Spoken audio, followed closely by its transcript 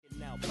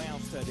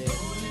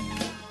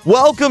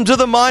Welcome to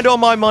the Mind on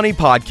My Money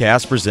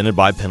podcast presented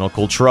by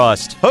Pinnacle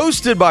Trust.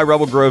 Hosted by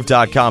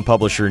RebelGrove.com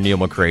publisher Neil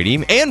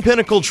McCready and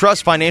Pinnacle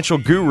Trust financial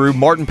guru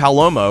Martin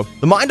Palomo,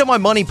 the Mind on My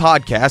Money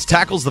podcast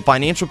tackles the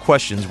financial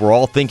questions we're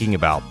all thinking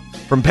about.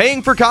 From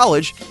paying for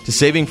college to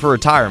saving for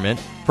retirement,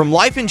 from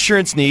life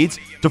insurance needs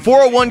to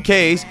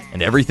 401ks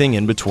and everything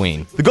in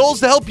between. The goal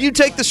is to help you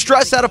take the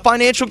stress out of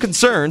financial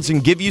concerns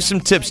and give you some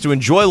tips to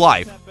enjoy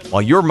life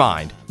while your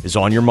mind is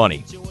on your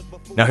money.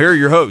 Now here are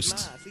your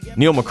hosts,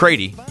 Neil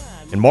McCready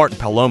and Martin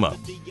Palomo.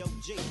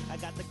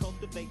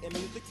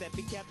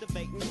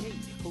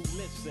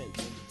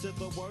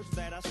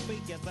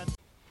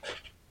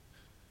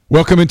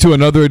 Welcome into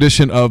another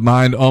edition of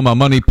Mind on My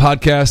Money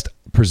podcast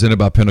presented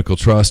by Pinnacle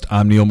Trust.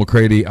 I'm Neil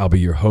McCready. I'll be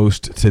your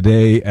host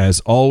today.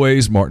 As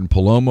always, Martin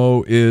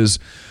Palomo is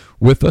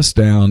with us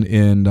down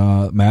in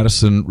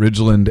Madison,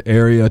 Ridgeland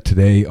area.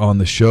 Today on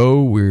the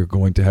show, we're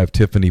going to have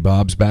Tiffany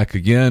Bobbs back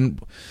again.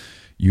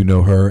 You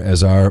know her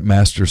as our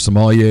master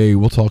sommelier.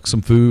 We'll talk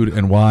some food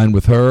and wine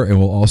with her, and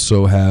we'll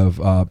also have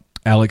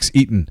Alex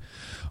Eaton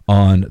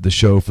on the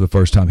show for the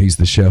first time. He's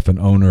the chef and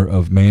owner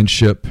of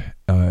Manship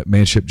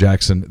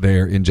Jackson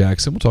there in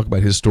Jackson. We'll talk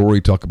about his story,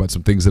 talk about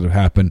some things that have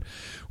happened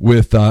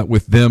with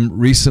them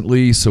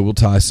recently. So we'll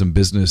tie some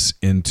business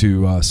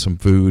into some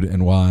food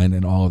and wine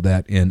and all of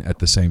that in at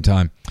the same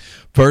time.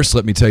 First,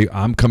 let me tell you,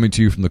 I'm coming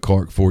to you from the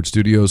Clark Ford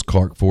Studios.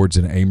 Clark Ford's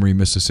in Amory,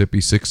 Mississippi.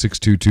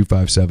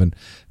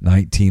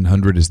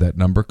 662-257-1900 is that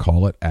number.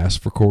 Call it.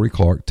 Ask for Corey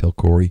Clark. Tell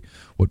Corey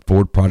what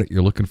Ford product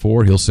you're looking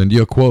for. He'll send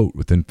you a quote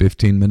within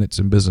 15 minutes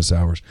in business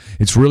hours.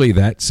 It's really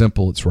that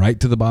simple. It's right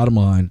to the bottom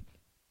line.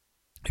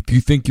 If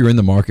you think you're in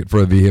the market for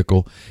a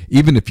vehicle,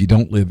 even if you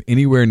don't live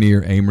anywhere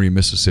near Amory,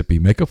 Mississippi,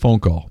 make a phone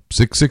call,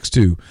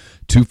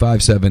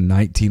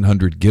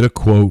 662-257-1900. Get a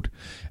quote.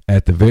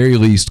 At the very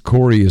least,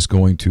 Corey is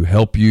going to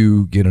help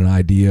you get an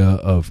idea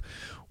of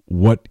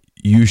what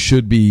you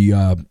should be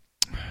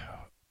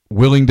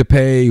willing to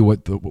pay,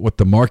 what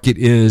the market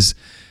is.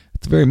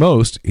 At the very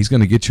most, he's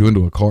going to get you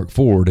into a Clark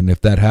Ford, and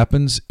if that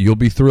happens, you'll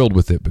be thrilled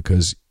with it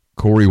because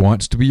Corey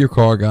wants to be your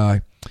car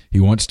guy. He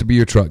wants to be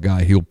your truck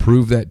guy. He'll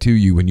prove that to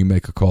you when you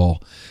make a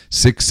call.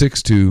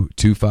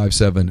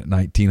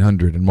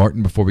 662-257-1900. And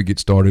Martin, before we get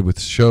started with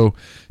the show,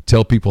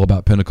 tell people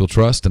about Pinnacle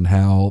Trust and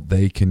how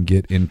they can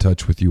get in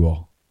touch with you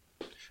all.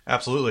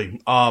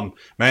 Absolutely. Man,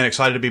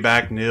 excited to be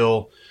back,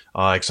 Neil.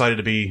 Excited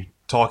to be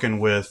talking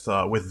with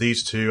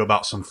these two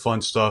about some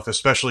fun stuff,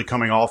 especially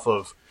coming off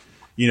of,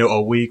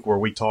 a week where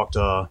we talked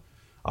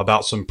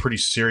about some pretty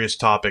serious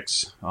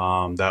topics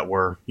that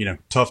were,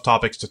 tough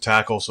topics to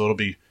tackle. So it'll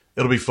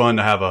be fun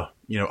to have a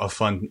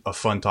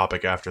fun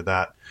topic after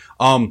that.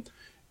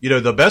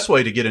 The best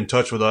way to get in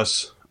touch with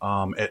us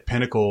at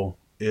Pinnacle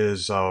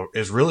is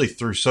really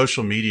through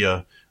social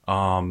media.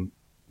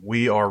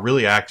 We are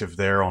really active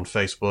there on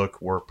Facebook.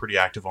 We're pretty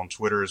active on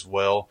Twitter as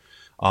well.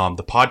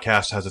 The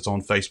podcast has its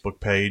own Facebook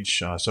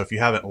page. So if you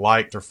haven't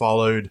liked or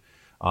followed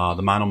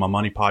the Mind on My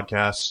Money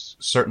podcast,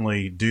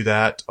 certainly do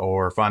that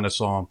or find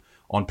us on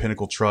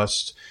Pinnacle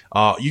Trust.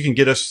 You can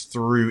get us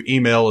through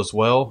email as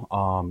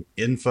well,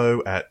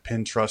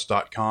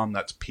 info@pintrust.com.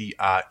 That's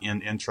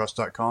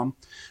PINNtrust.com.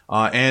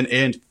 And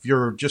if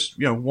you're just,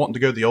 wanting to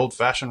go the old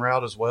fashioned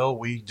route as well,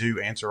 we do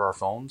answer our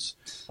phones.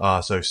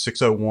 So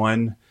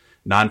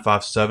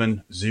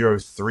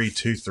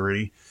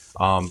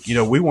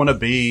 601-957-0323. We want to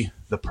be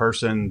the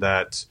person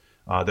that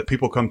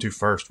people come to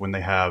first when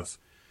they have,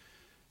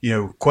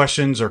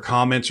 questions or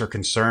comments or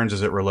concerns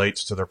as it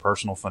relates to their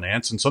personal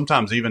finance. And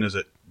sometimes even as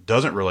it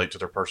doesn't relate to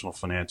their personal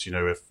finance,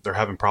 if they're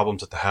having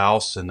problems at the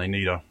house and they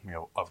need a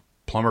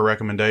plumber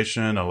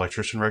recommendation, an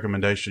electrician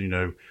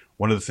recommendation,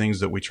 one of the things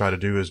that we try to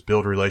do is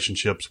build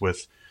relationships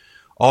with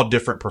all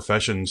different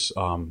professions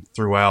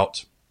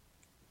throughout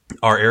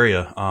our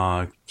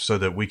area so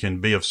that we can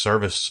be of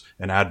service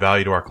and add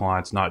value to our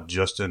clients, not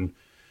just in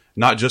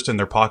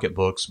their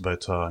pocketbooks,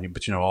 but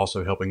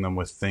also helping them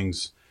with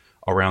things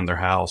around their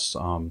house.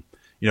 One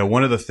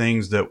of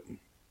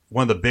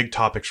the big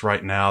topics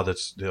right now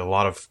that a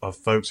lot of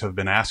folks have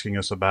been asking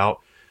us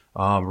about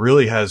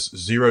really has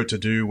zero to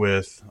do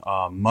with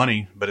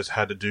money, but it's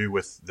had to do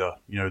with the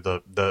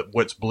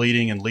what's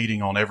bleeding and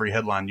leading on every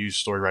headline news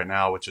story right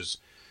now, which is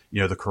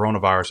the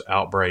coronavirus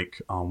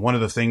outbreak. One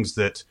of the things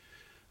that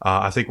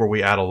I think where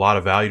we add a lot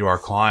of value to our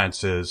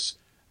clients is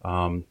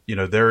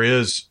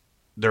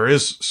there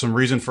is some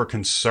reason for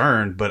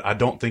concern, but I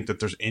don't think that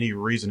there's any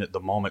reason at the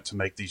moment to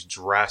make these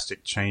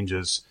drastic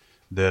changes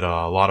that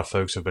a lot of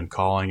folks have been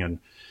calling and,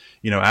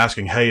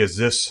 asking, hey, is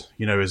this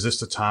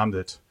the time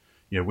that,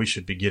 we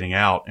should be getting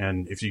out?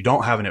 And if you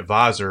don't have an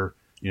advisor,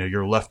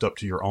 you're left up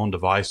to your own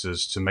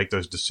devices to make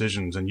those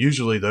decisions. And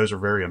usually those are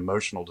very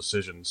emotional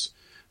decisions.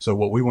 So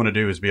what we want to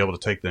do is be able to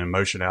take the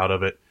emotion out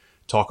of it,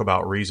 talk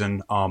about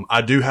reason.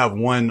 I do have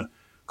one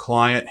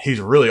client. He's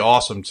really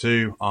awesome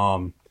too.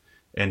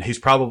 And he's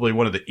probably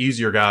one of the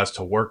easier guys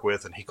to work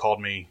with. And he called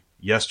me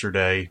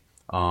yesterday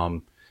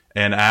and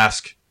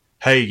asked,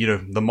 hey,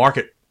 the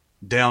market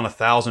down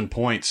 1,000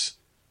 points.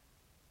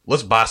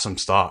 Let's buy some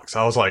stocks.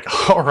 I was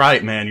like, all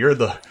right, man,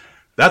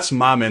 that's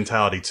my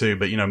mentality too.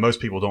 But most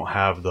people don't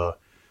have the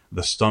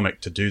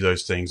stomach to do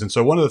those things. And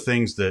so one of the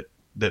things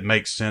that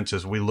makes sense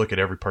is we look at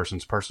every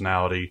person's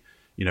personality,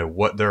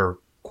 what their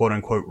quote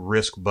unquote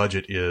risk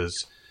budget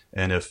is.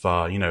 And if,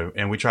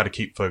 and we try to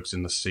keep folks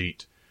in the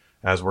seat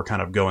as we're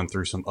kind of going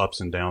through some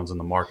ups and downs in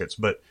the markets.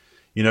 But,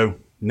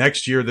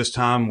 next year, this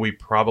time, we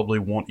probably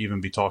won't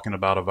even be talking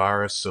about a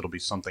virus. It'll be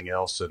something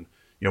else. And,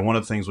 one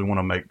of the things we want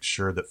to make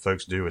sure that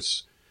folks do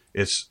is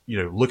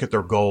look at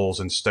their goals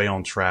and stay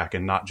on track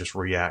and not just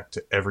react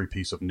to every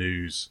piece of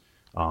news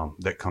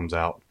that comes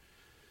out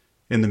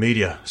in the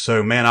media.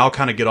 So, man, I'll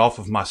kind of get off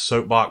of my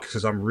soapbox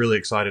because I'm really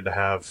excited to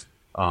have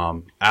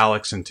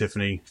Alex and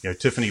Tiffany.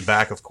 Tiffany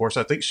back, of course.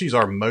 I think she's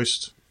our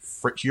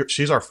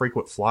she's our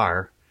frequent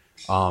flyer.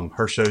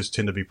 Her shows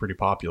tend to be pretty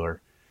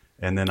popular.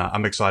 And then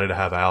I'm excited to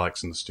have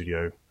Alex in the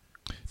studio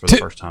for the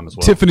first time as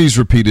well. Tiffany's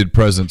repeated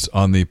presence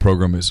on the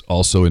program is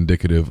also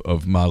indicative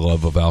of my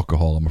love of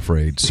alcohol, I'm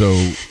afraid.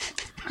 So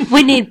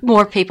we need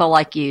more people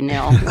like you,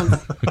 Neil.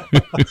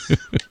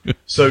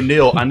 So,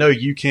 Neil, I know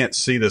you can't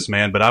see this,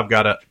 man, but I've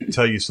got to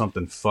tell you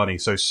something funny.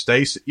 So,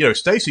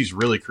 Stacy's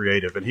really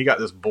creative, and he got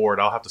this board.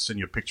 I'll have to send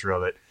you a picture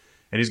of it.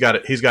 And he's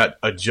got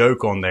a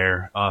joke on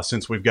there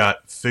since we've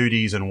got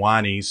foodies and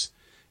whinies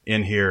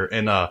in here.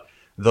 And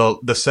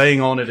the saying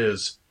on it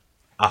is,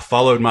 I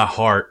followed my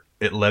heart.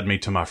 It led me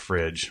to my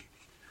fridge.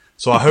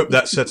 So I hope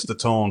that sets the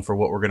tone for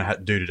what we're going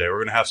to do today. We're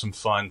going to have some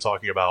fun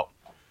talking about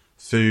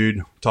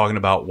food, talking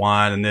about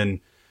wine, and then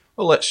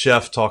we'll let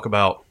Chef talk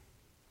about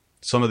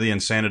some of the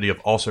insanity of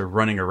also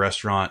running a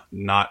restaurant,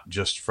 not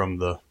just from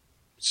the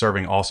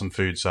serving awesome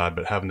food side,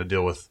 but having to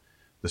deal with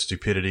the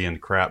stupidity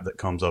and crap that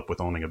comes up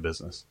with owning a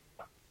business.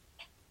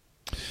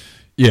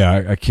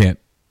 Yeah, I can't.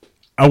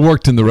 I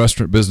worked in the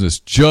restaurant business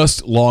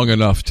just long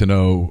enough to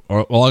know,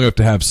 or long enough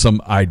to have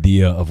some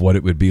idea of what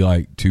it would be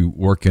like to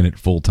work in it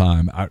full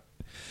time.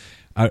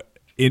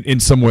 In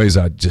some ways,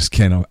 I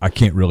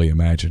can't really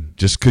imagine.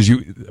 Just because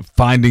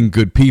finding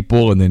good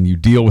people, and then you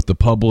deal with the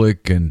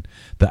public and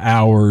the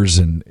hours,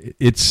 and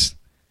it's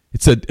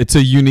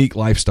a unique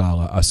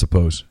lifestyle, I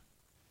suppose.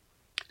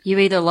 You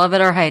either love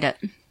it or hate it.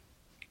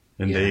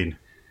 Indeed.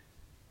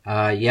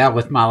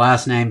 With my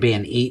last name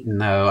being Eaton,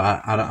 though,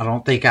 I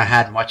don't think I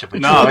had much of a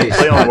choice. No, the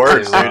play on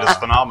words, dude, it's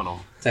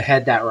phenomenal. To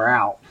head that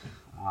route.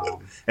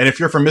 And if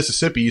you're from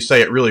Mississippi, you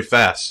say it really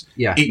fast.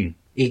 Yeah. Eaton.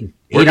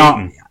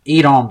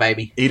 Eat on,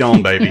 baby. Eat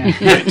on, baby.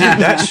 Dude,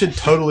 that should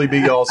totally be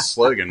y'all's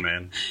slogan,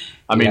 man.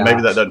 I mean,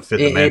 maybe that doesn't fit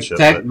the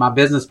manship. My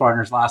business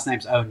partner's last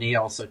name's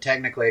O'Neill, so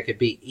technically it could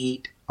be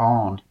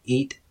Eaton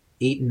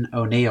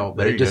O'Neill,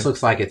 but it just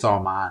looks like it's all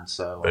mine,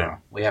 so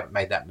we haven't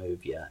made that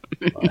move yet.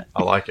 But.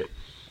 I like it.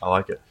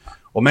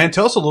 Well, man,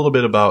 tell us a little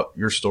bit about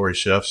your story,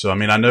 Chef. So, I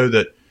mean, I know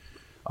that,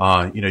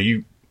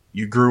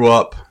 you grew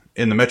up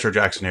in the Metro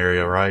Jackson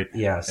area, right?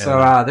 Yeah.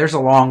 So there's a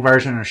long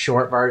version and a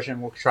short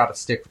version. We'll try to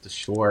stick with the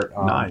short.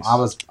 Nice.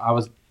 I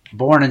was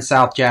born in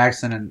South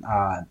Jackson, and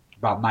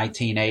about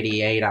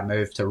 1988, I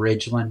moved to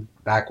Ridgeland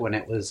back when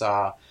it was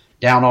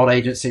down Old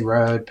Agency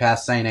Road,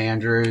 past St.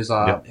 Andrews.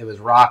 It was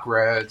rock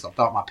roads. I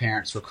thought my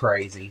parents were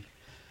crazy.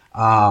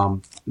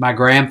 My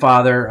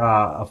grandfather,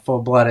 a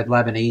full-blooded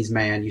Lebanese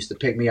man, used to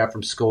pick me up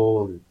from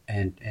school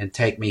and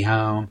take me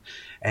home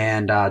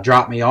and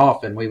drop me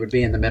off, and we would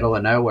be in the middle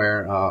of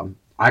nowhere.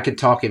 I could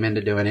talk him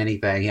into doing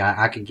anything.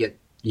 I could get,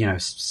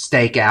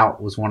 Steak Out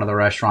was one of the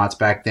restaurants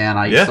back then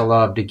I used to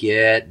love to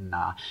get, and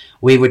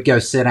we would go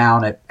sit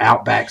down at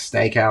Outback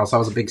Steakhouse. I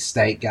was a big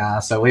steak guy,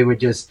 so we would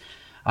just,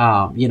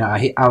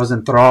 I was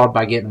enthralled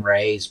by getting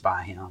raised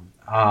by him.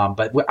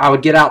 But I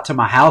would get out to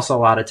my house a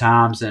lot of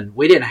times, and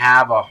we didn't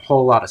have a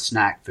whole lot of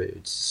snack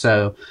foods.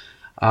 So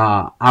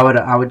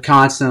I would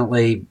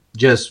constantly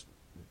just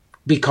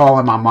be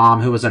calling my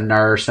mom, who was a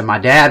nurse, and my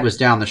dad was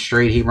down the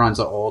street. He runs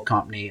an oil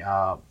company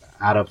out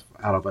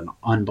of an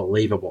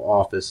unbelievable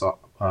office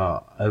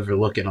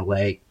overlooking a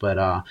lake.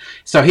 But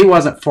so he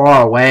wasn't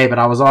far away, but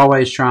I was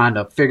always trying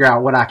to figure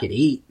out what I could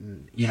eat.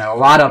 And, a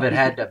lot of it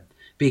had to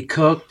be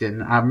cooked,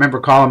 and I remember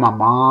calling my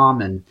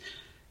mom and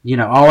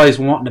always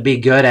wanting to be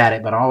good at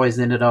it, but always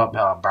ended up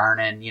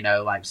burning,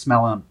 like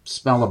smell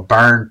of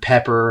burned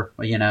pepper,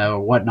 or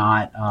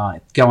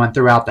whatnot, going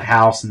throughout the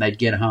house, and they'd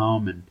get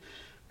home and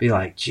be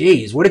like,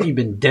 geez, what have you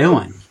been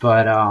doing?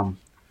 But,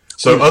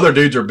 so other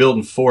dudes are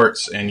building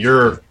forts, and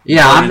you're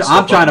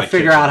I'm trying to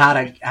figure out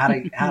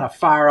how to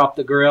fire up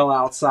the grill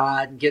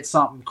outside and get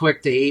something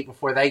quick to eat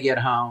before they get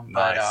home.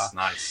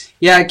 Nice.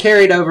 Yeah, I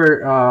carried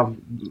over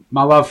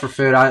my love for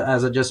food.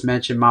 As I just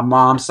mentioned, my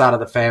mom's side of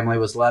the family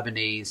was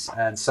Lebanese,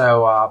 and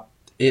so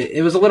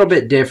it was a little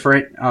bit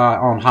different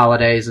on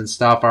holidays and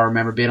stuff. I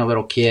remember being a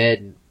little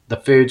kid, and the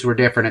foods were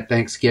different at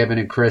Thanksgiving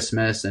and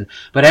Christmas,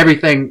 but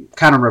everything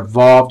kind of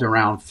revolved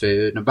around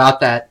food. And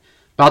about that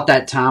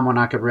time when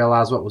I could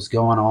realize what was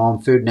going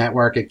on, Food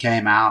Network had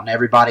came out, and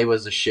everybody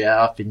was a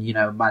chef. And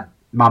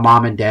my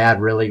mom and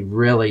dad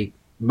really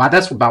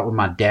that's about when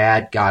my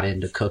dad got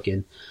into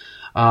cooking.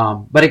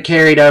 But it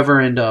carried over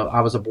into,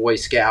 I was a Boy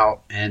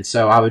Scout, and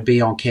so I would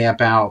be on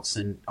campouts,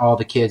 and all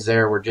the kids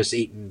there were just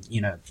eating,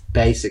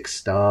 basic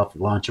stuff,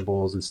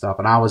 Lunchables and stuff,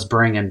 and I was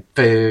bringing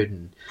food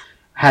and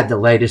had the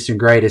latest and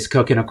greatest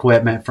cooking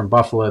equipment from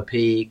Buffalo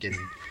Peak, and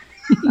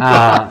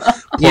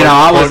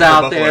I was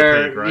out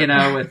there, Peak,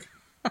 right? With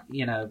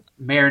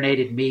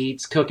marinated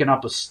meats, cooking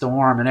up a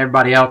storm, and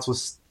everybody else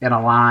was in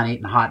a line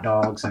eating hot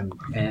dogs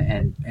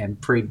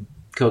and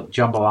pre-cooked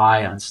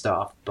jambalaya and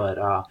stuff. But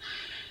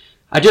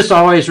I just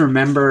always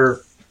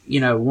remember,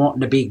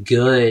 wanting to be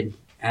good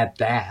at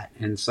that.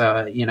 And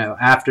so,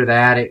 after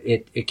that,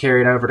 it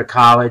carried over to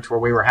college where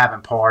we were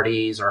having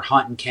parties or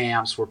hunting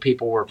camps where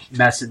people were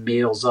messing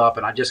meals up.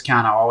 And I just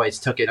kind of always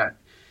took it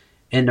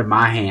into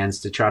my hands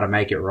to try to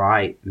make it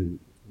right. And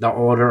the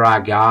older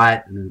I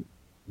got and,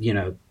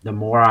 the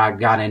more I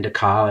got into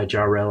college,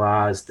 I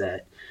realized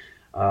that,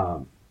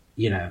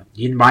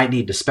 you might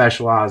need to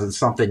specialize in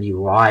something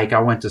you like. I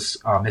went to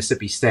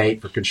Mississippi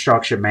State for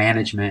construction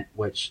management,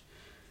 which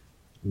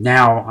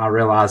now I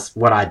realize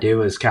what I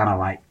do is kind of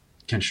like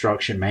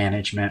construction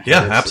management.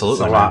 Yeah,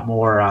 absolutely. It's a lot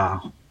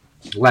more,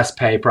 less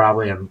pay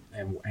probably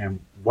and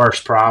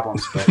worse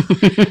problems.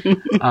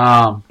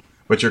 But,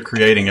 but you're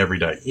creating every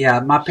day.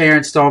 Yeah, my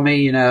parents told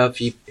me,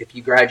 if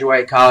you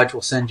graduate college,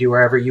 we'll send you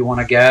wherever you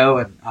want to go.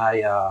 And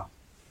I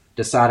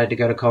decided to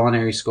go to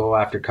culinary school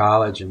after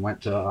college and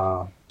went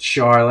to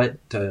Charlotte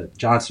to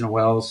Johnson &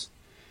 Wells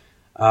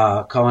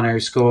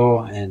culinary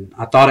school. And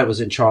I thought it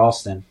was in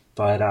Charleston,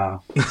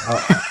 but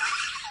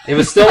it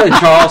was still in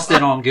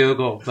Charleston on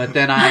Google. But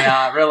then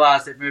I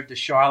realized it moved to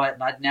Charlotte,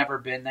 and I'd never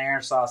been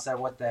there. So I said,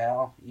 what the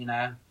hell,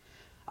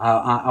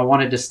 I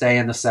wanted to stay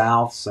in the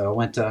South, so I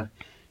went to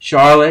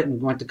Charlotte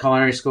and went to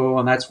culinary school,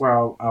 and that's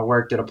where I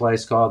worked at a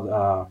place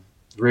called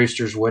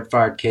Rooster's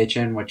Wood-Fired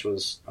Kitchen, which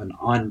was an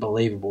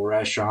unbelievable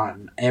restaurant.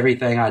 And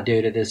everything I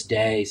do to this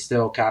day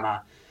still kind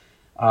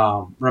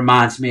of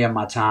reminds me of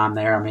my time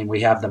there. I mean,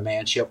 we have the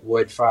Manship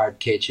Wood-Fired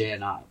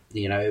Kitchen.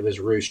 It was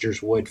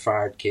Rooster's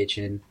Wood-Fired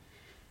Kitchen.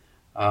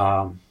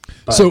 So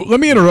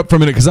let me interrupt for a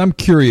minute because I'm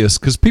curious,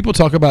 because people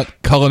talk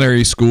about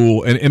culinary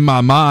school, and in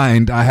my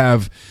mind I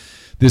have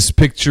this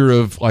picture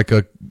of like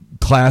a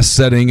class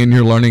setting, and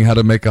you're learning how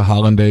to make a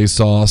hollandaise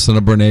sauce and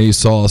a béarnaise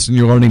sauce, and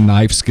you're learning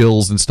knife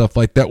skills and stuff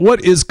like that.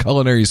 What is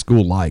culinary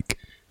school like?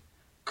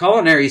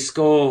 Culinary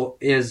school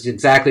is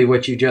exactly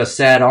what you just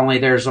said, only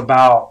there's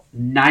about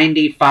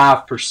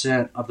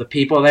 95% of the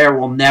people there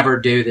will never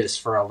do this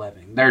for a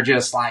living. They're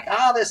just like,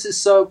 this is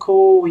so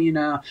cool,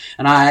 and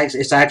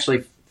it's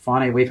actually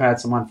funny. We've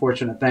had some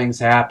unfortunate things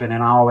happen,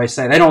 and I always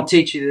say they don't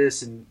teach you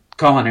this in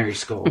culinary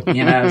school,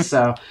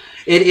 so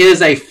it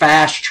is a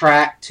fast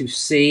track to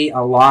see a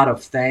lot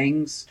of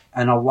things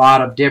and a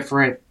lot of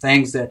different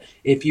things that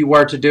if you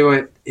were to do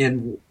it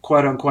in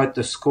quote unquote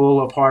the school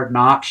of hard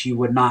knocks, you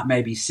would not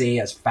maybe see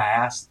as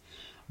fast.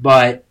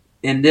 But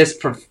in this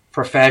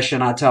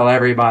profession, I tell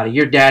everybody,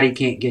 your daddy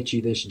can't get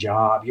you this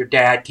job. Your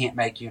dad can't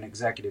make you an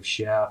executive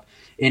chef.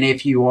 And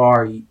if you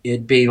are,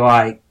 it'd be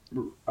like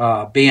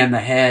being the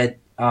head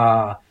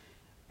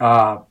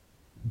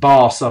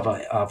boss of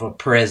a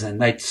prison.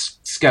 They'd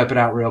scope it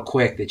out real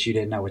quick that you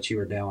didn't know what you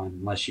were doing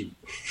unless you'd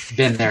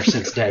been there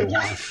since day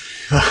one.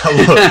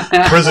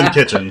 Prison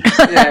kitchen.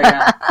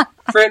 Yeah.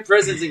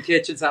 Prisons and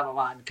kitchens have a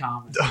lot in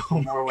common.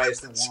 More ways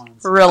than one.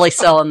 Really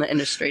selling the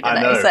industry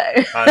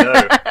today. I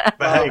know.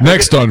 But hey,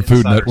 next on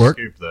Food Network.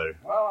 Scoop, though.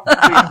 Well,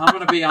 I'm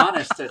going to be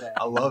honest today.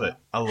 I love it.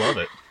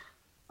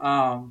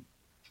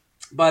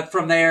 But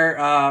from there,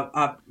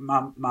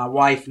 my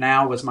wife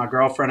now was my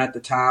girlfriend at the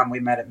time.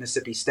 We met at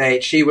Mississippi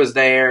State. She was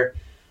there.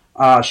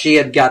 She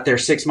had got there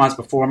 6 months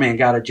before me and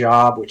got a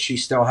job, which she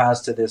still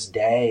has to this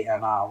day.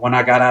 And when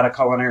I got out of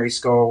culinary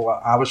school,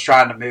 I was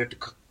trying to move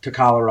to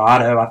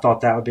Colorado. I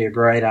thought that would be a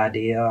great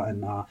idea.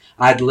 And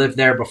I'd lived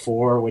there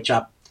before, which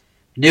I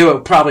knew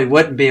it probably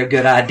wouldn't be a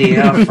good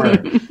idea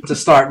to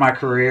start my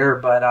career.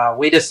 But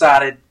we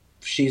decided,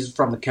 she's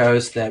from the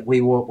coast, that we're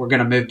going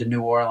to move to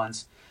New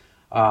Orleans.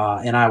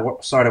 And I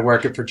started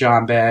working for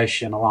John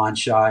Besh and Alon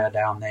Shaya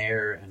down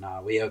there, and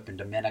we opened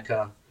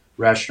Dominica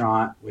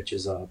Restaurant, which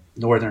is a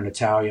northern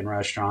Italian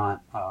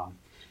restaurant,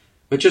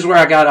 which is where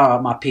I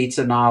got my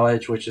pizza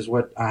knowledge, which is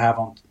what I have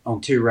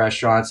on two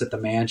restaurants at the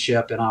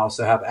Manship, and I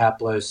also have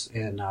Aplos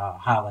in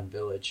Highland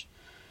Village.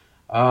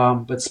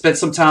 But spent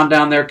some time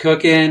down there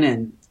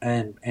cooking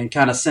and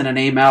kind of sent an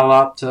email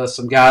up to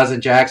some guys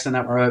in Jackson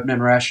that were opening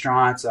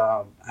restaurants,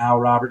 Al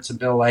Roberts and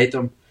Bill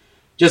Latham,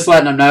 just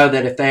letting them know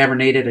that if they ever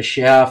needed a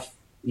chef,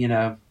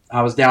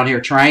 I was down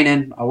here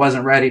training. I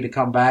wasn't ready to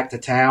come back to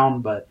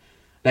town, but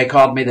they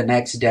called me the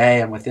next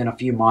day, and within a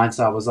few months,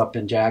 I was up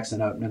in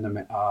Jackson opening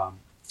the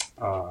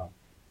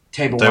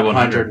Table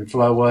 100 in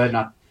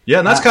Flowood.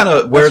 And that's kind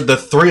of where the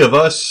three of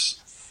us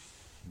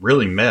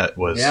really met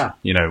was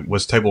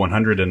Table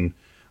 100. And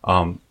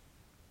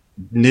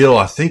Neil,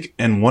 I think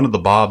in one of the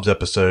Bob's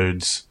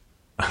episodes,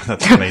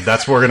 that's funny.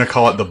 That's we're going to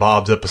call it the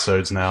Bob's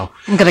episodes now.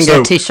 I'm going to get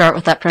a T-shirt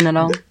with that printed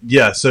on.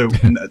 Yeah, so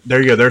there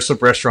you go. There's some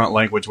restaurant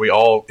language. We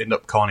all end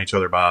up calling each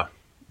other by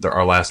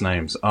our last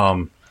names.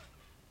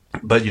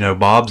 But,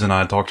 Bob's and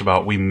I talked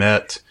about, we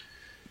met,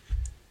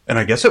 and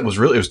I guess it was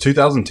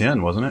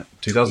 2010, wasn't it?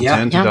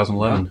 2010, yeah.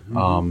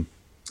 2011.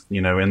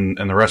 Yeah. In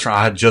the restaurant,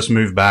 I had just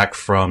moved back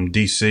from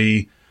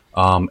DC,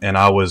 and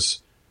I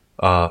was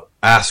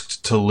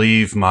asked to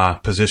leave my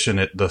position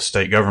at the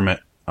state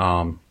government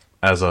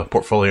as a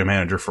portfolio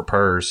manager for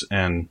PERS.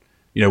 And,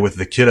 with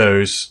the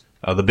kiddos,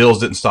 the bills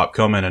didn't stop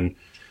coming, and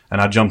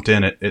I jumped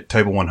in at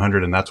Table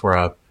 100, and that's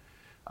where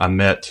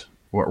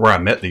I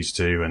met these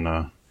two.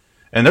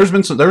 And there's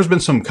been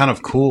some kind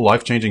of cool,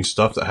 life-changing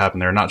stuff that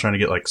happened there. Not trying to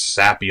get like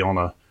sappy on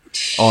an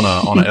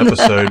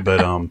episode,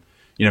 but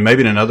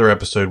maybe in another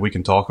episode we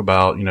can talk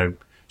about,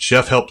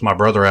 Chef helped my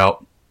brother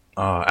out.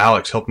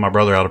 Alex helped my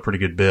brother out a pretty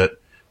good bit.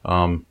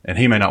 And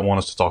he may not want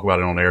us to talk about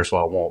it on air, so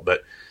I won't.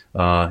 But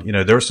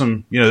there's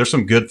some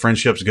good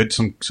friendships,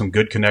 some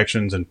good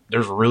connections, and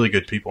there's really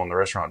good people in the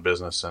restaurant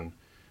business, and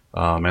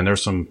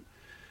there's some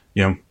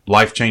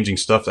life-changing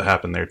stuff that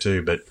happened there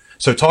too. But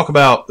so talk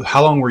about,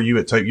 how long were you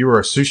at Table? You were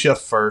a sous chef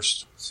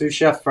first. Sous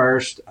chef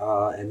first,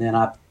 and then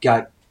I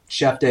got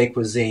chef de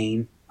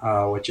cuisine,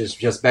 which is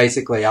just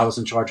basically I was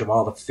in charge of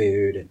all the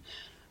food,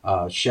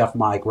 and Chef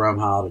Mike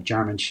Romhal, the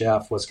German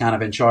chef, was kind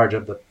of in charge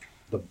of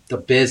the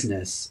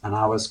business, and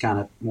I was kind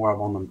of more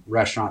of on the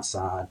restaurant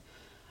side.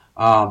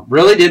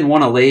 Really didn't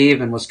want to leave,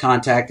 and was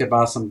contacted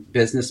by some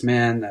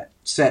businessmen that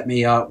set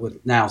me up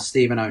with now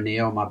Stephen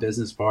O'Neill, my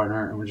business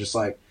partner, and we're just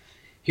like,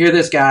 hear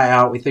this guy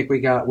out. We think we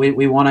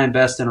want to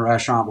invest in a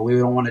restaurant, but we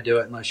don't want to do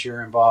it unless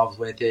you're involved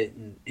with it.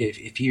 And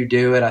if you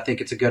do it, I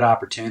think it's a good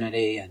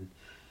opportunity. And,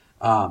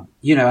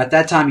 at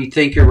that time you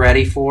think you're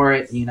ready for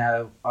it.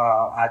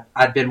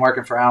 I'd been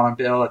working for Alan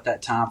Bill at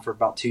that time for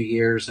about 2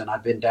 years, and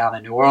I'd been down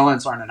in New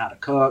Orleans learning how to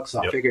cook. So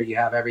I figured you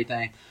have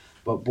everything,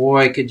 but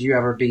boy, could you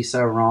ever be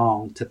so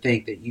wrong to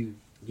think that you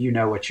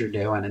know what you're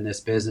doing in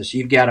this business.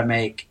 You've got to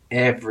make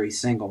every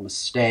single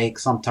mistake,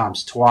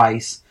 sometimes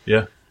twice.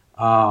 Yeah.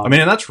 And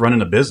that's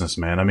running a business,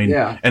 man.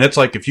 And it's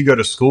like, if you go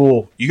to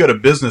school, you go to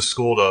business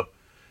school to,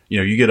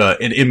 you get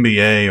an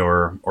MBA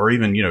or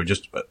even,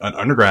 just an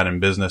undergrad in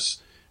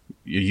business,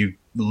 you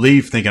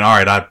leave thinking,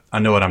 all right, I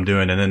know what I'm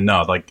doing. And then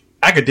no, like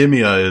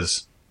academia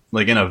is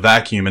like in a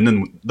vacuum. And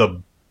then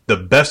the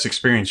best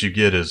experience you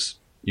get is,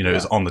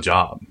 is on the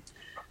job.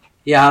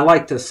 Yeah. I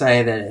like to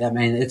say that,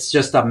 it's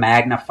just a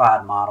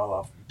magnified model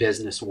of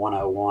business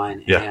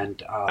 101. Yeah,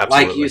 and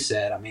like you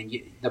said,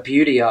 the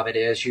beauty of it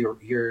is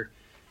you're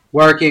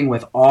working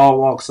with all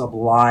walks of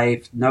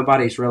life.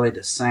 Nobody's really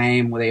the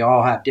same. They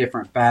all have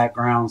different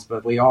backgrounds,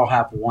 but we all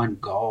have one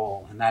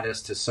goal, and that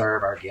is to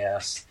serve our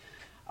guests.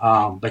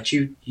 But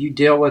you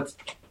deal with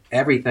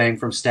everything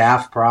from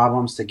staff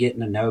problems to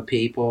getting to know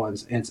people,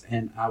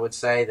 and I would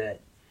say that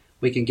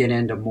we can get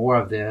into more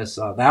of this.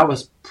 That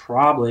was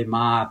probably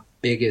my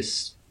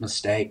biggest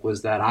mistake,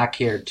 was that I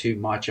cared too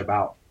much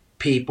about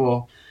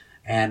people,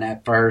 and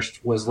at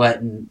first was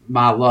letting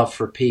my love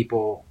for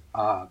people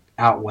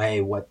outweigh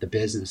what the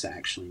business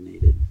actually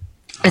needed.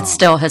 It's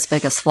still his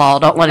biggest flaw.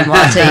 Don't let him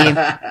lie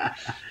to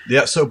you.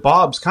 Yeah, so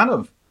Bob's I'm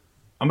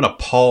going to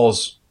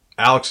pause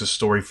Alex's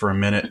story for a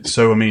minute.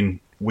 So,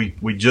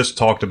 we just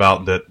talked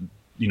about that,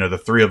 the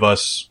three of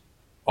us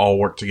all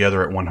worked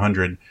together at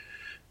 100.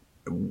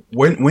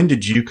 When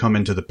did you come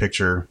into the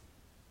picture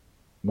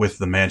with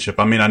the manship?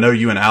 I know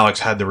you and Alex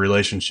had the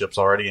relationships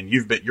already, and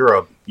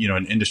you're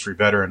an industry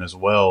veteran as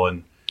well,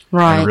 and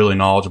really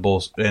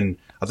knowledgeable. And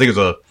I think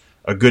it's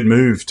a good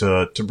move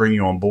to bring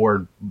you on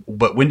board.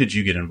 But when did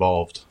you get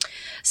involved?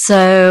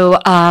 So,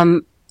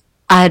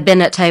 I had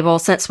been at Table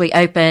since we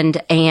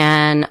opened,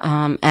 and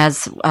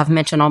as I've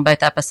mentioned on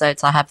both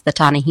episodes, I have the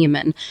tiny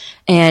human,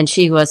 and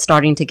she was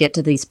starting to get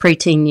to these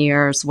preteen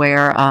years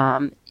where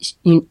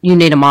you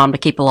need a mom to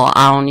keep a little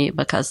eye on you,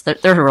 because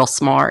they're real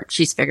smart.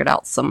 She's figured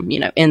out some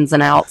ins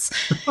and outs,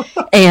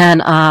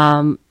 and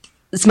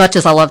as much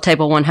as I love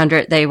Table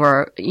 100, they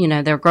were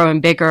they're growing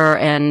bigger,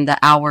 and the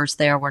hours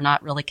there were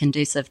not really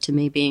conducive to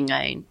me being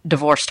a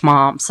divorced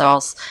mom.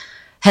 So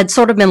had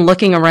sort of been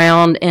looking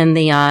around in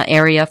the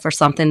area for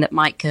something that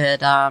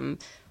could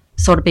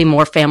sort of be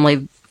more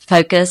family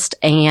focused.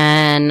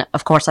 And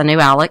of course, I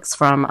knew Alex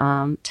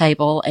from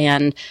Table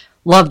and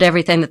loved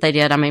everything that they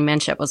did.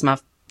 Manship was my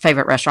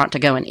favorite restaurant to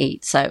go and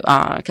eat. So,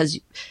 because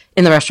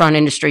in the restaurant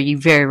industry, you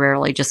very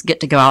rarely just get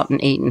to go out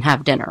and eat and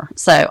have dinner.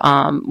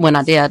 So, when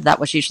I did, that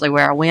was usually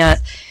where I went.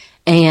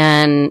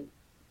 And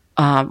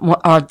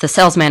the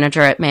sales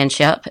manager at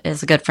Manship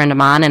is a good friend of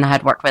mine, and I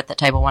had worked with at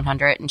Table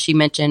 100, and she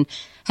mentioned,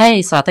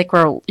 hey, so I think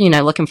we're,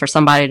 looking for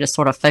somebody to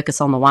sort of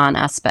focus on the wine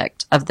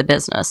aspect of the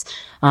business.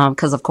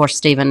 Because, of course,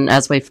 Stephen,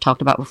 as we've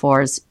talked about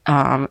before, is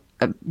a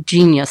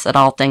genius at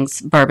all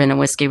things bourbon and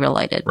whiskey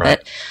related. Right.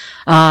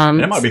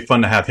 But it might be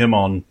fun to have him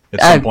on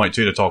at some point,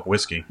 too, to talk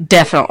whiskey.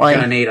 Definitely.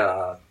 You're going to need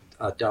a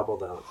double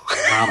the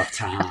amount of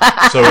time.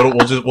 So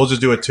we'll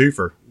just do a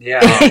twofer. Yeah.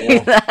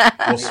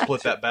 We'll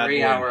split that bad boy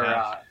in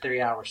half.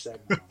 3 hour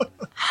segment.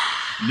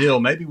 Neil,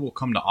 maybe we'll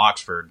come to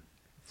Oxford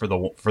for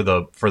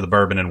the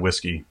bourbon and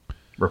whiskey.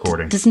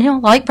 recording. Does Neil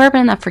like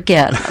bourbon? I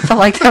forget. I feel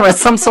like there was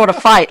some sort of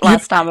fight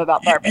last time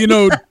about bourbon. You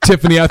know,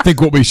 Tiffany, I think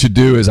what we should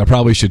do is I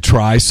probably should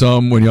try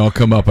some when y'all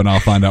come up, and I'll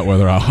find out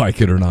whether I like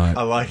it or not.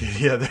 I like it.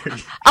 Yeah, there you go.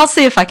 I'll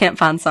see if I can't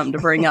find something to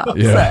bring up.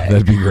 Yeah, so.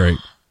 that'd be great.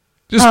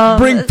 Just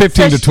bring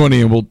 15 to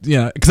 20, and we'll,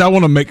 because I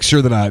want to make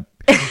sure that I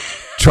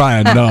try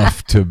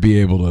enough to be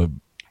able to,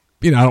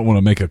 I don't want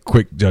to make a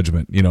quick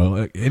judgment.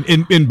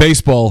 In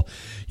baseball,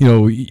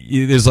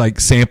 there's like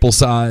sample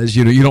size.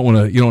 You don't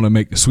want to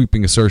make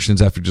sweeping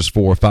assertions after just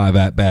 4 or 5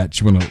 at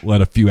bats. You want to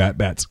let a few at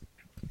bats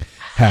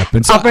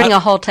happen. So I'll bring a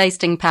whole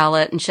tasting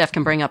palette, and Chef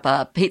can bring up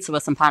a pizza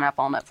with some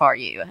pineapple on it for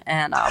you,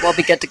 and we'll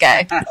be good to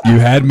go. You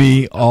had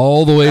me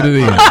all the way to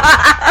the end,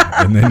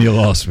 and then you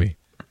lost me.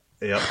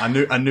 Yeah, I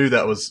knew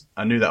that was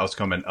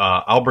coming.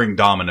 I'll bring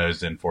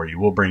Domino's in for you.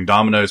 We'll bring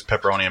Domino's,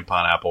 pepperoni, and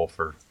pineapple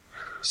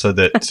so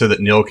that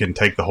Neil can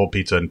take the whole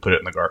pizza and put it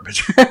in the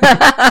garbage.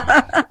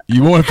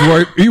 You won't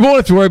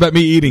have to worry about me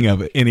eating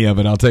any of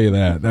it. I'll tell you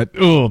that.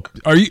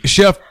 Are you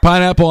Chef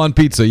pineapple on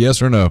pizza? Yes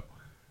or no?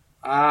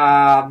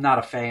 I'm not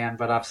a fan,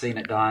 but I've seen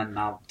it done. And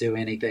I'll do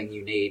anything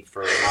you need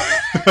for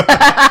money.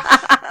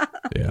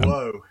 Yeah.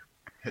 Whoa.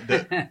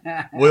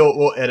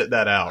 We'll edit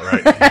that out,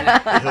 right?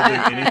 He'll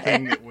do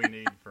anything that we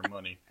need for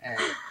money.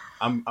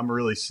 I'm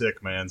really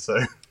sick, man. So,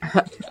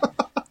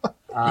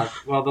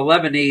 well, the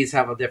Lebanese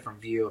have a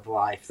different view of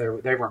life. They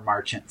were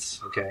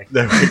merchants. Okay,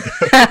 there we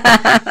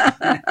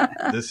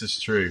go. This is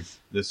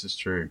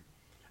true.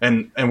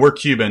 And we're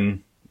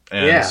Cuban,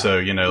 and so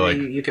you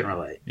can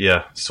relate.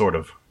 Yeah, sort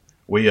of.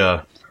 We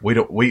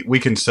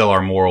can sell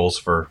our morals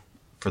for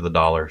the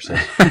dollar. So.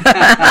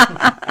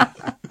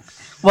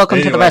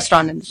 Welcome to the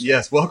restaurant industry.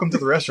 Yes, welcome to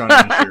the restaurant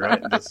industry,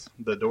 right?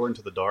 The door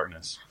into the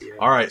darkness. Yeah.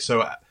 All right,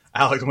 so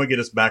Alex, let me get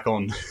us back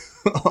on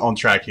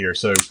track here.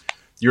 So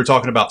you were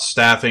talking about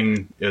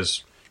staffing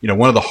is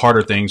one of the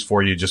harder things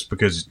for you, just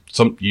because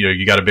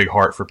you got a big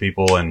heart for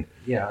people and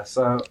yeah.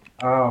 So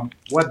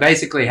what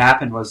basically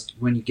happened was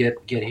when you get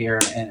here,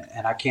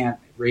 and I can't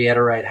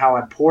reiterate how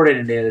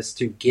important it is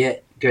to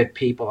get good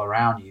people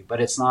around you,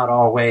 but it's not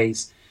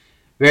always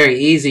very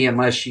easy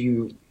unless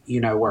you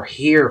were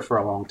here for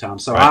a long time.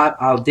 So right.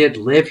 I did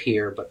live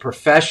here, but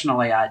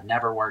professionally I'd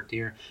never worked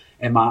here.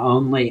 And my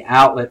only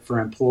outlet for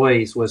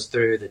employees was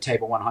through the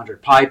Table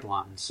 100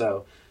 pipeline.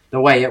 So the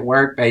way it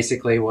worked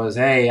basically was,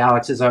 hey,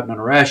 Alex is opening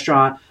a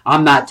restaurant.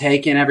 I'm not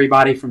taking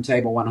everybody from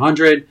Table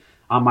 100.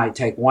 I might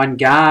take one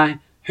guy.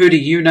 Who do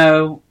you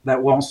know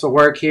that wants to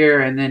work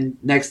here? And then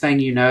next thing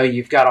you know,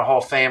 you've got a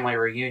whole family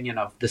reunion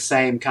of the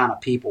same kind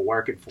of people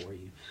working for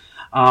you.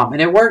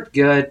 And it worked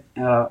good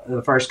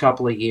the first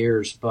couple of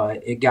years,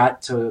 but it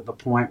got to the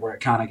point where it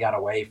kind of got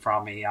away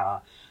from me.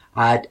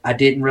 I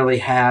didn't really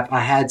have – I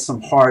had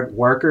some hard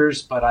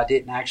workers, but I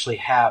didn't actually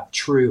have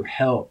true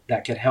help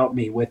that could help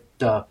me with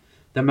the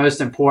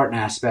most important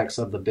aspects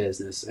of the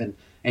business.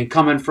 And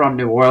coming from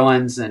New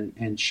Orleans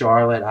and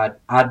Charlotte,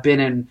 I'd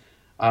been in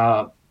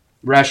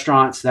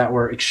restaurants that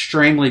were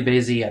extremely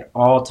busy at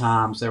all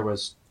times. There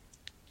was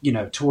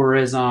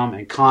tourism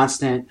and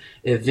constant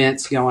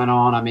events going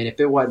on. I mean, if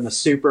it wasn't the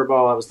Super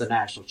Bowl, it was the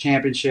National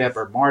Championship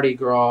or Mardi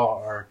Gras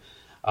or,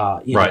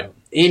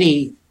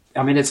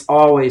 it's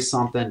always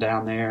something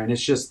down there. And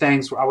it's just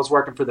things. I was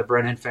working for the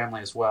Brennan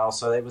family as well,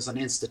 so it was an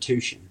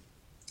institution.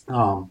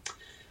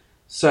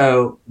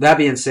 So that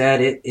being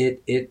said,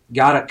 it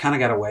kind of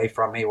got away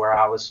from me where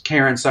I was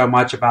caring so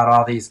much about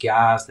all these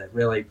guys that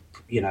really,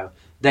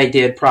 they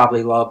did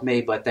probably love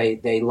me, but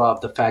they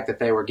loved the fact that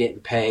they were getting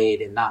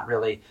paid and not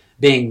really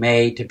being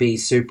made to be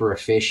super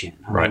efficient.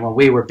 I mean, when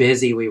we were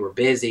busy,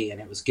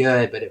 and it was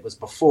good, but it was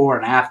before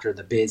and after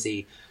the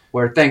busy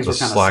where things were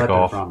kind of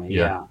slipping from me.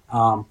 Yeah.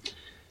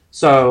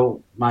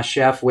 So my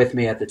chef with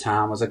me at the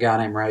time was a guy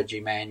named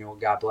Reggie Manuel.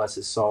 God bless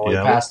his soul. He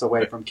passed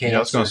away from cancer. Yeah,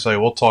 I was going to say,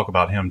 we'll talk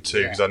about him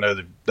too, because I know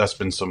that's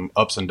been some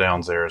ups and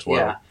downs there as well.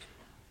 Yeah.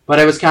 But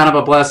it was kind of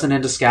a blessing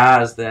in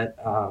disguise that,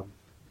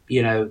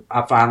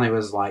 I finally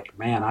was like,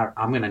 man,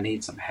 I'm going to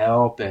need some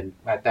help. And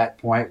at that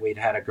point, we'd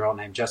had a girl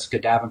named Jessica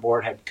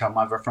Davenport had come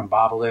over from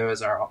Babalu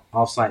as our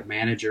offsite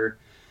manager,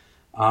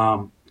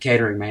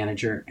 catering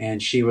manager.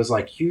 And she was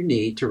like, you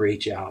need to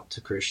reach out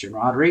to Christian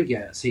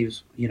Rodriguez. He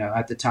was,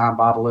 at the time,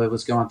 Babalu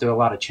was going through a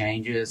lot of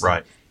changes.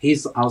 Right.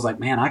 I was like,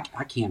 man,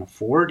 I can't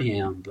afford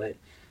him. But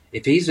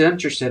if he's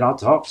interested, I'll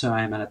talk to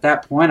him. And at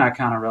that point, I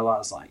kind of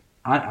realized, like,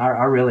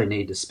 I really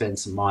need to spend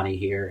some money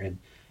here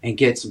and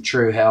get some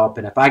true help.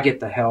 And if I get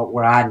the help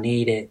where I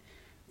need it,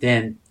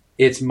 then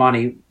it's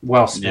money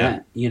well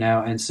spent,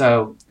 And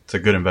so it's a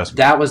good investment.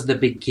 That was the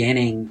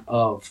beginning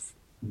of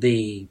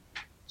the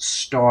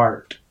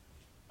start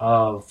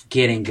of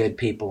getting good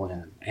people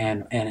in.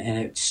 And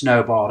it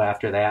snowballed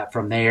after that.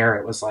 From there,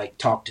 it was like,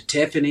 talk to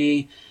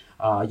Tiffany.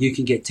 You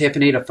can get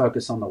Tiffany to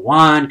focus on the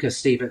wine because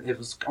Stephen, it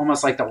was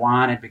almost like the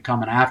wine had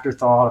become an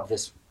afterthought of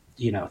this,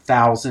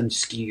 1,000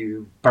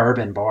 SKU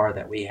bourbon bar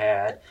that we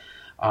had.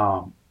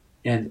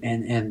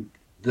 And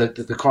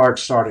the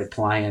cards started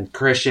playing.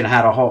 Christian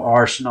had a whole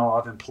arsenal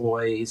of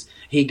employees.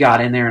 He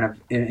got in there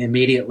and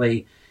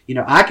immediately,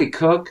 I could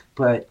cook,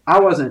 but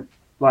I wasn't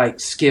like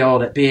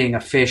skilled at being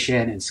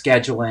efficient and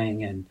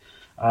scheduling and,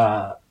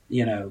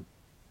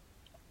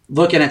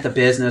 looking at the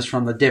business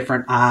from the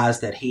different eyes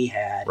that he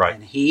had. Right.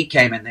 And he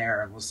came in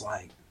there and was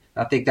like,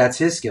 I think that's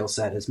his skill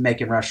set, is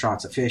making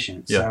restaurants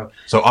efficient. Yeah.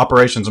 So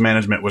operations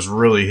management was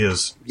really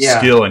his Yeah.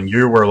 skill, and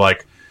you were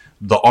like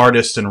the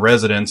artist in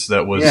residence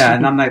that was. Yeah,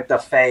 and I'm like the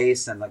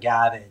face and the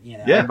guy that,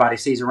 Yeah. everybody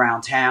sees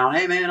around town.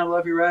 Hey, man, I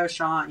love your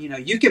restaurant.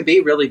 You can be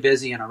really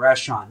busy in a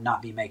restaurant and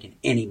not be making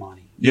any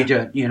money.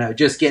 Yeah.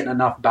 Just getting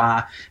enough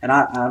by. And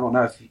I don't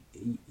know if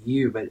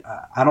but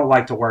I don't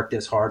like to work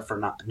this hard for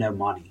no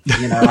money.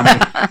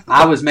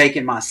 I was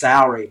making my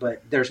salary,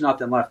 but there's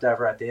nothing left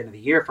over at the end of the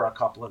year for a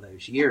couple of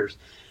those years.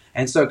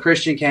 And so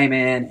Christian came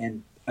in,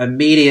 and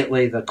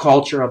immediately the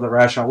culture of the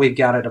restaurant, we've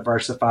got to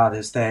diversify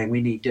this thing.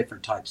 We need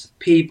different types of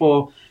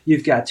people.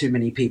 You've got too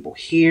many people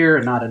here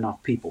and not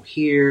enough people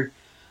here.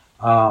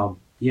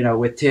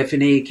 With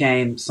Tiffany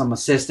came some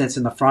assistants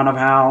in the front of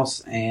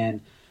house,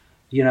 and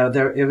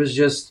it was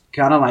just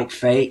kind of like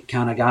fate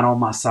kind of got on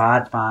my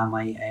side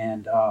finally.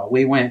 And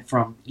we went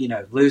from,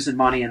 losing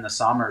money in the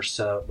summers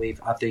to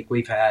I think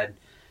we've had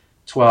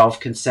 12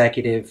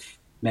 consecutive,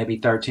 maybe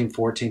 13,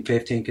 14,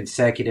 15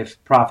 consecutive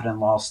profit and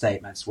loss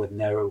statements with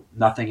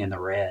nothing in the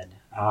red.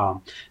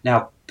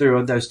 Now,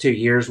 through those 2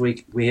 years,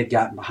 we had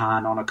gotten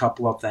behind on a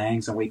couple of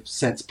things, and we've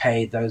since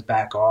paid those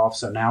back off.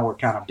 So now we're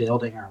kind of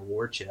building our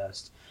war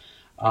chest.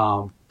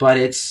 But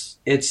it's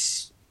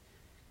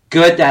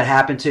good that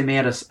happened to me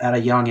at a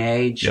young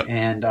age. Yep.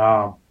 And,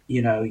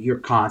 you're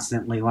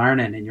constantly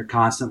learning and you're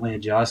constantly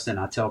adjusting.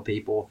 I tell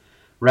people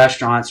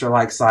restaurants are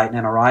like sighting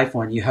in a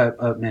rifle, and you hope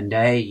opening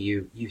day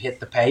you hit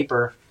the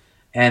paper.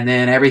 And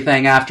then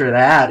everything after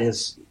that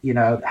is,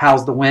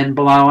 how's the wind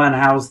blowing?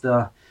 How's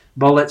the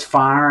bullets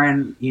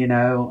firing?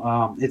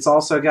 It's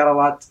also got a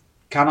lot,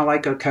 kind of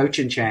like a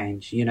coaching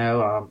change,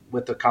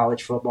 with the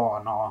college football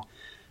and all,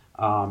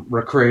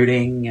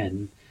 recruiting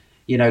and,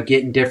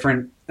 getting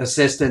different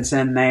assistants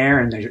in there.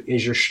 And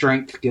is your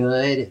strength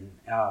good? And,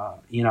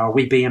 are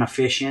we being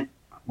efficient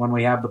when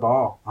we have the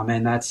ball? I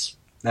mean, that's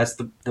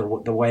the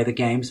way the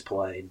game's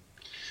played.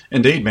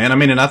 Indeed, man. I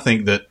mean, and I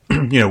think that,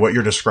 what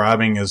you're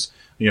describing is,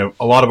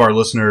 a lot of our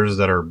listeners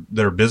that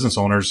are business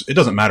owners, it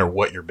doesn't matter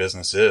what your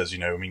business is.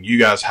 You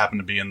guys happen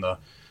to be in the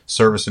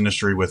service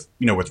industry with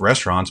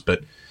restaurants,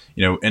 but,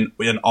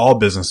 in all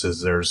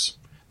businesses, there's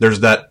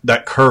that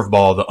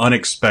curveball, the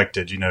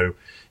unexpected.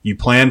 You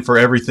plan for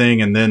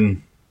everything, and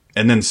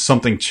then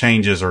something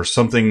changes, or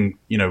something,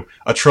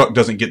 a truck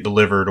doesn't get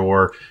delivered,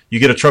 or you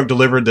get a truck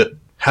delivered that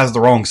has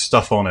the wrong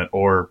stuff on it,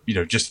 or,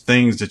 just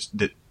things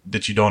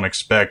that you don't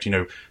expect.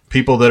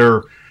 People that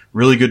are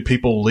really good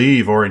people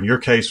leave, or in your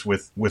case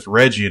with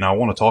Reggie, and I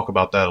want to talk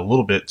about that a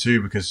little bit too,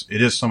 because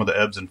it is some of the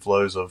ebbs and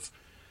flows of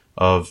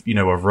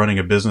running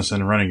a business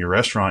and running your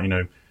restaurant,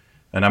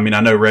 and I mean, I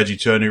know Reggie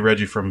too. I knew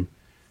Reggie from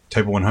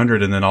Table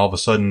 100, and then all of a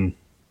sudden,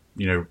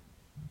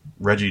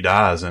 Reggie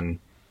dies, and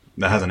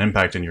that has an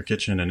impact in your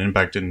kitchen and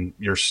impact in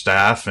your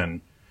staff. And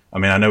I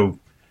mean, I know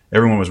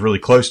everyone was really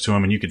close to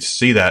him, and you could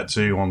see that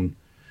too on,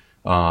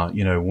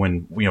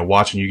 when,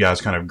 watching you guys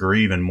kind of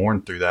grieve and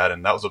mourn through that.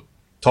 And that was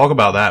talk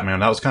about that, man.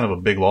 That was kind of a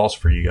big loss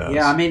for you guys.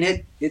 Yeah. I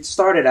mean, it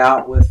started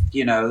out with,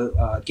 getting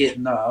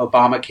the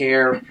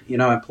Obamacare,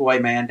 employee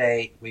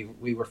mandate.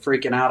 We were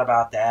freaking out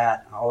about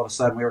that. All of a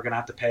sudden we were going to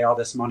have to pay all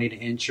this money to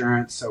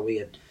insurance. So we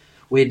had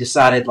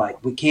decided,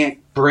 like, we can't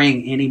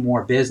bring any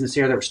more business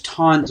here. There was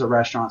tons of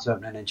restaurants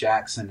opening in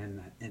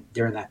Jackson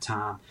during that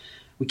time.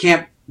 We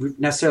can't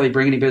necessarily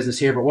bring any business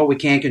here, but what we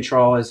can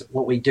control is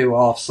what we do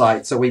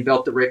off-site. So we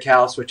built the Rick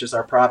House, which is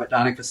our private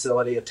dining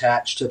facility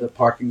attached to the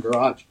parking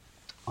garage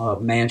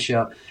of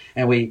Manship,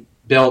 and we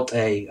built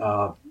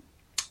a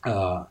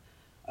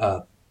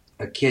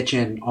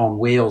kitchen on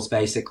wheels,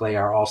 basically,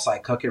 our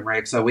off-site cooking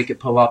rig, so we could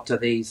pull up to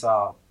these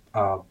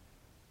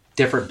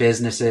different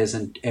businesses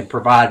and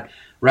provide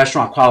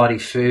restaurant quality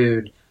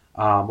food.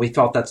 We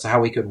thought that's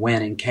how we could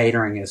win in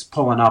catering, is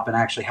pulling up and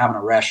actually having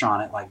a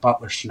restaurant at like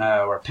Butler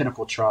Snow or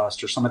Pinnacle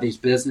Trust or some of these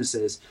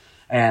businesses,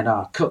 and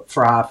cook,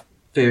 fry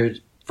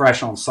food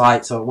fresh on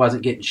site, so it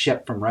wasn't getting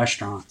shipped from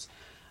restaurants.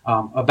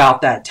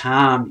 About that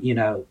time,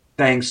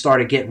 things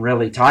started getting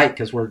really tight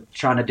because we're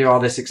trying to do all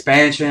this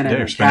expansion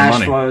and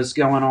cash flows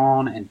going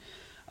on,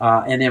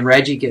 and then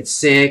Reggie gets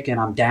sick, and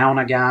I'm down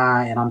a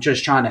guy, and I'm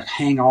just trying to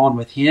hang on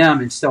with him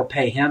and still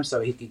pay him so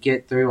he could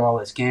get through all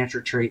his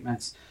cancer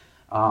treatments.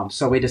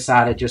 So we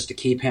decided just to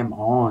keep him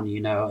on,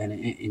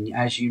 and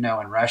as you know,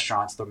 in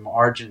restaurants, the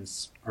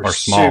margins are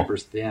super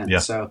thin. Yeah.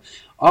 So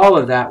all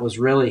of that was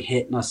really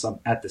hitting us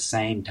at the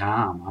same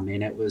time. I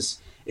mean, it was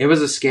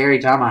a scary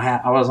time.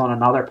 I was on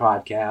another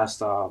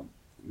podcast,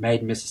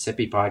 Made in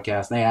Mississippi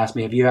podcast, and they asked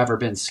me, have you ever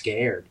been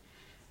scared?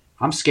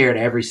 I'm scared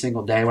every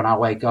single day when I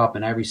wake up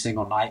and every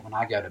single night when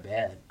I go to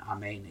bed. I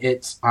mean,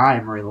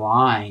 I'm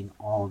relying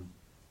on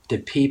the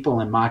people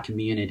in my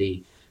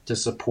community to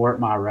support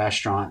my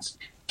restaurants,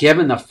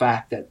 given the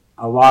fact that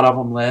a lot of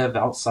them live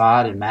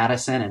outside in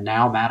Madison, and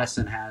now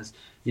Madison has,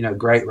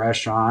 great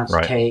restaurants,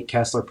 right. Kate,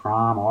 Kessler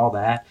Prime, all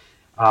that.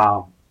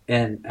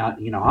 And,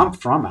 I'm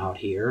from out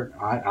here.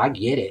 I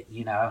get it.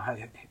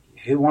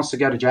 Who wants to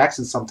go to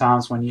Jackson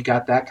sometimes when you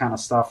got that kind of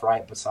stuff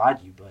right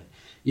beside you? But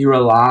you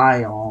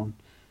rely on,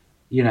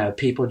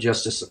 people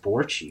just to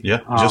support you. Yeah,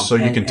 just so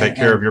you can take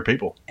care of your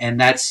people. And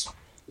that's,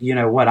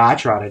 what I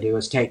try to do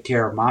is take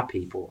care of my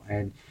people.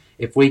 And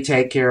if we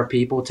take care of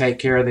people, take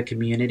care of the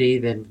community,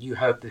 then you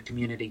hope the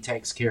community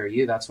takes care of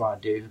you. That's why I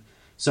do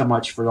so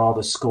much for all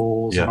the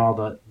schools and all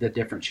the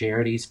different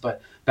charities.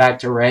 But back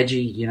to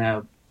Reggie,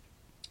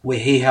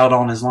 he held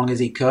on as long as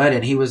he could,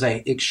 and he was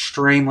a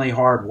extremely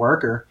hard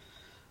worker.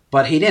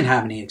 But he didn't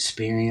have any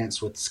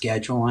experience with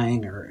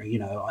scheduling or,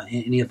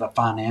 any of the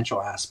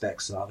financial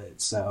aspects of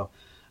it. So,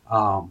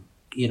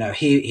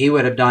 he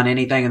would have done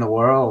anything in the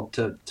world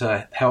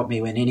to help me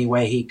in any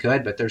way he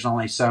could. But there's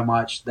only so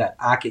much that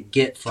I could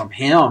get from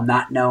him,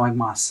 not knowing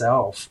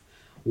myself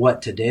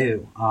what to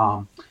do.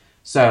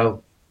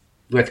 So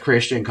with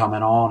Christian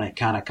coming on, it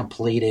kind of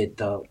completed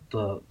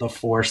the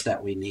force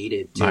that we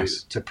needed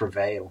to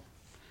prevail.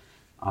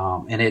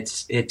 And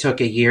it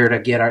took a year to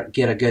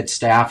get a good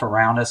staff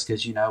around us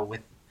because,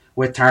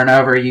 with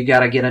turnover, you got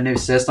to get a new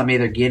system,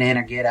 either get in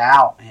or get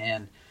out.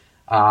 And,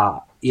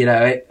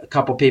 a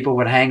couple people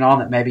would hang on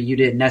that maybe you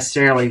didn't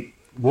necessarily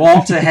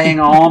want to hang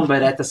on,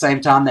 but at the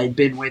same time, they'd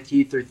been with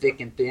you through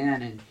thick and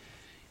thin, and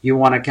you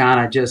want to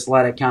kind of just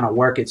let it kind of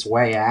work its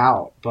way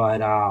out. But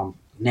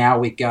now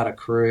we've got a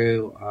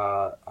crew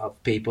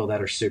of people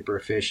that are super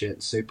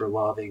efficient, super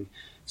loving,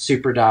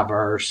 super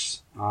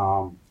diverse.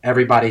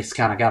 Everybody's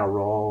kind of got a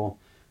role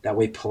that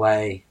we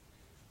play.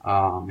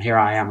 Here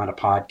I am at a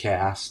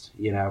podcast,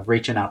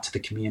 reaching out to the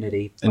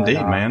community. But,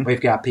 Indeed, man.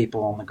 We've got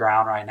people on the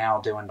ground right now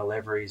doing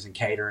deliveries and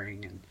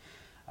catering and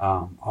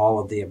all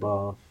of the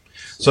above.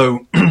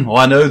 So, well,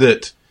 I know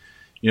that,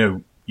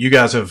 you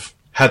guys have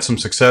had some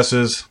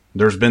successes.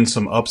 There's been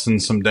some ups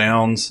and some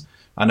downs.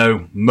 I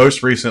know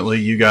most recently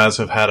you guys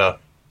have had a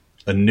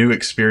new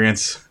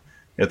experience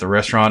at the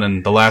restaurant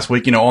in the last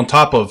week, on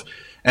top of,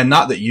 and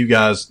not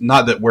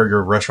that where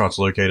your restaurant's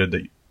located,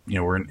 that,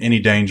 we're in any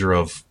danger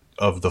of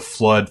the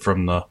flood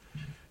from the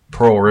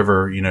Pearl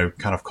River,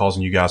 kind of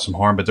causing you guys some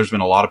harm. But there's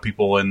been a lot of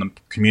people in the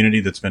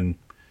community that's been,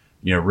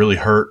 really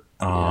hurt.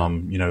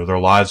 Their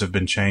lives have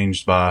been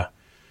changed by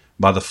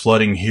the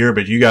flooding here.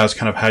 But you guys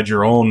kind of had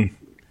your own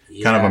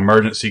kind of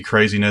emergency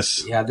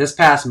craziness. Yeah, this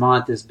past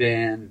month has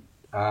been,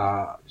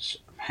 I'd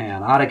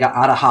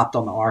have hopped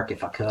on the ark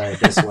if I could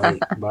this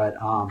week. But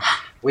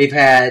we've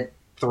had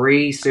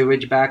 3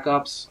 sewage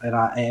backups,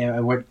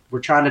 and we're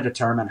trying to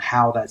determine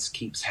how that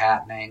keeps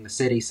happening. The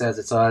city says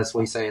it's us,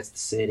 we say it's the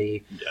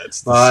city. Yeah,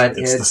 it's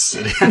the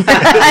city.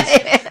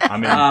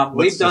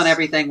 We've done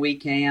everything we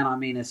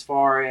can. As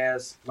far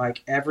as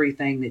like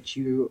everything that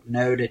you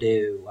know to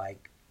do,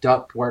 like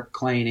ductwork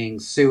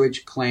cleanings,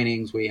 sewage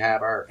cleanings,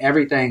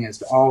 everything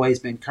has always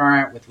been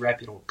current with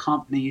reputable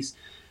companies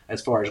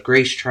as far as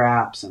grease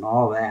traps and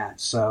all that.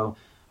 So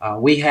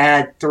we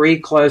had 3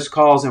 close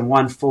calls and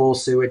 1 full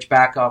sewage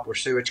backup where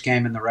sewage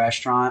came in the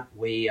restaurant.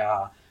 We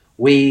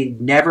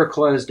never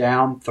closed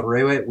down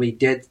through it. We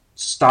did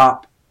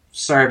stop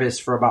service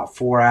for about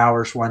 4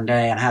 hours one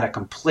day and had a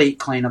complete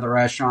clean of the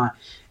restaurant.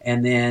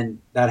 And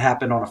then that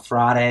happened on a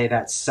Friday.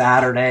 That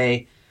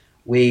Saturday,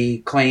 we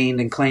cleaned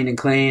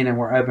and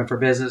we're open for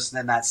business. And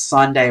then that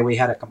Sunday, we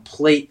had a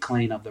complete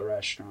clean of the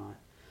restaurant.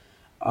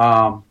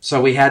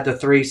 So we had the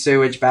 3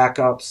 sewage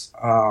backups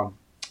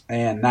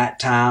and that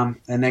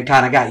time, and then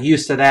kind of got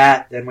used to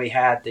that. Then we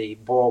had the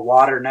boil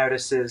water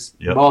notices,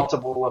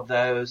 multiple of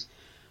those,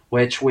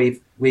 which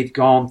we've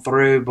gone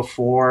through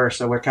before,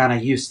 so we're kind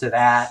of used to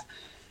that.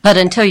 But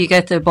until you go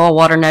through a boil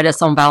water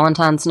notice on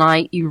Valentine's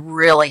night, you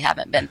really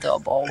haven't been through a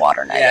boil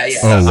water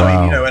notice. Yeah. Oh,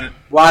 wow.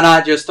 Why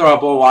not just throw a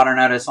boil water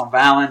notice on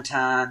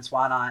Valentine's?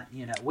 Why not?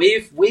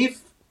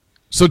 We've.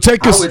 So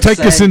take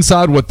us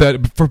inside what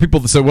that, for people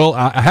that say, well,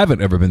 I haven't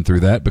ever been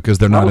through that because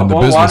they're not in the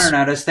business. Boil water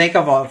notice. Think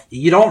of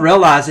you don't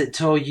realize it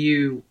till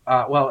the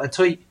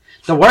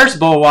worst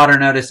boil water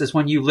notice is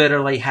when you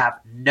literally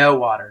have no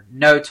water,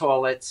 no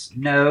toilets,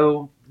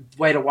 no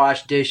way to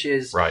wash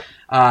dishes, right?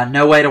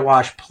 No way to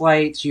wash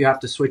plates. You have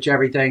to switch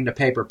everything to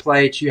paper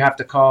plates. You have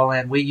to call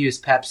in. We use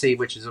Pepsi,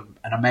 which is an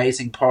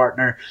amazing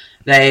partner.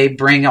 They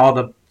bring all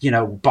the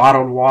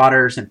bottled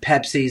waters and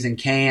Pepsis and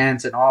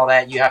cans and all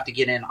that. You have to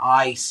get in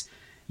ice.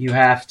 You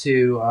have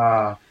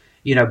to,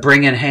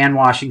 bring in hand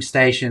washing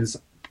stations,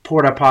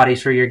 porta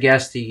potties for your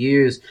guests to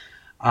use.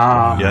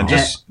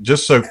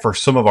 Just so for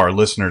some of our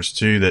listeners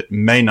too that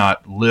may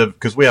not live,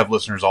 because we have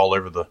listeners all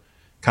over the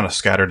kind of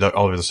scattered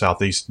all over the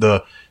Southeast.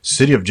 The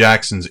city of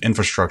Jackson's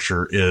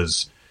infrastructure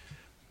has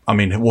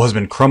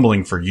been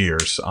crumbling for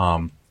years.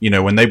 When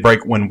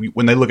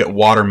they look at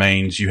water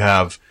mains, you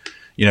have,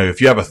 if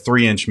you have a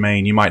 3-inch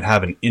main, you might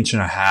have 1.5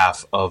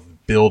 inches of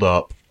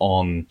buildup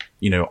on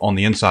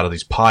the inside of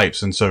these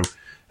pipes. And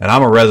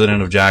I'm a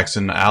resident of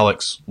Jackson.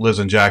 Alex lives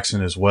in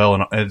Jackson as well.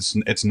 And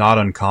it's not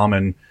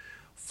uncommon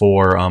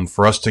for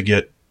us to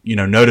get,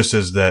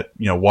 notices that,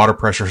 water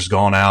pressure has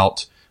gone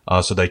out.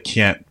 So they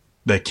can't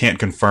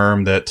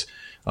confirm that,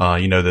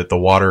 that the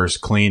water is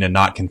clean and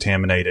not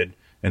contaminated.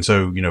 And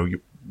so,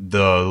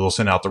 they'll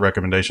send out the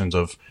recommendations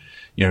of,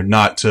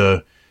 not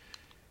to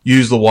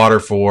use the water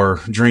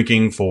for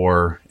drinking,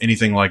 for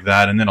anything like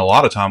that. And then a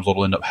lot of times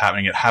what'll end up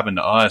happening, it happened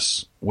to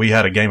us. We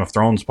had a Game of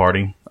Thrones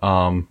party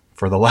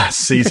for the last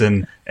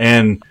season,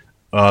 and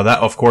that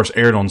of course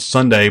aired on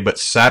Sunday, but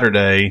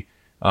Saturday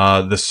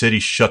the city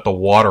shut the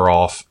water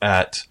off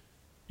at,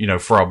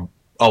 for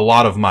a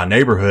lot of my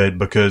neighborhood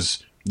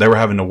because they were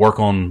having to work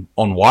on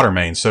water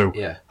mains. So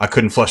I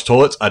couldn't flush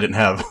toilets. I didn't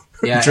have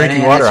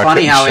drinking water. It's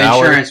funny how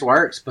shower. Insurance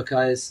works,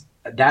 because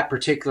that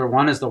particular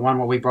one is the one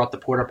where we brought the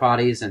porta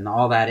potties and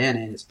all that in,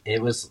 and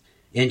it was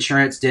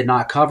insurance did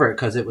not cover it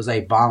because it was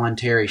a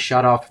voluntary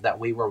shutoff that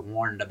we were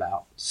warned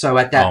about. So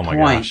at that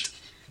point,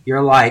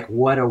 you're like,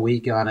 what are we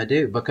gonna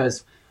do?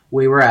 Because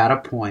we were at a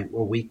point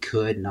where we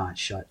could not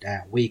shut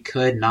down. We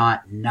could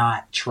not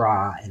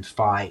try and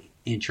fight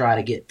and try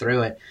to get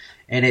through it.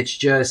 And it's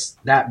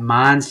just that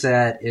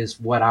mindset is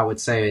what I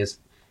would say is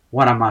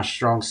one of my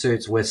strong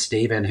suits with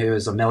Steven, who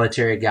is a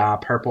military guy,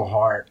 Purple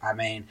Heart. I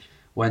mean,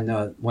 when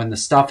the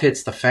stuff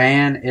hits the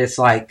fan, it's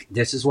like,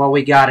 this is what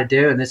we got to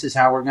do, and this is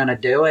how we're going to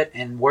do it.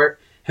 And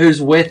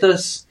who's with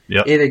us?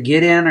 Yep. Either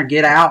get in or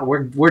get out.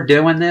 We're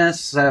doing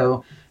this,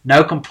 so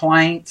no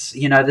complaints.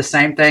 The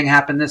same thing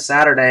happened this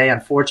Saturday.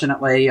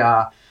 Unfortunately,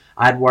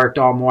 I'd worked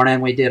all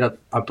morning. We did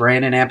a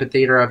Brandon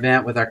Amphitheater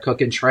event with our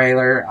cooking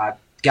trailer. I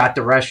got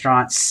the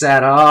restaurant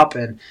set up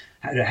and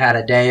had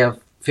a day of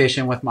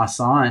fishing with my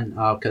son,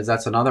 because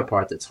that's another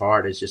part that's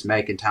hard, is just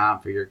making time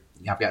for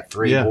I've got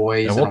 3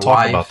 boys and we'll a talk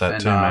wife. About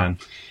that too, man.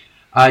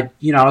 I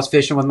was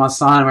fishing with my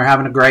son. We're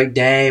having a great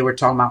day. We're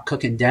talking about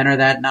cooking dinner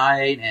that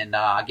night, and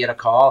I get a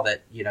call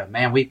that,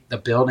 man, the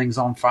building's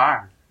on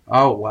fire.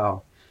 Oh,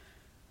 well,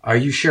 are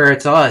you sure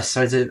it's us?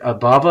 Is it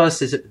above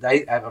us? Is it?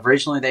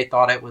 Originally they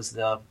thought it was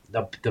the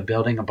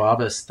building above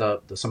us,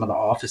 some of the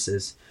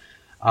offices.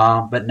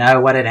 But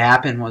no, what had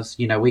happened was,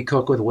 we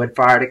cook with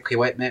wood-fired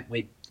equipment.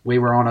 We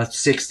were on a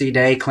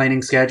 60-day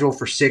cleaning schedule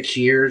for 6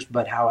 years,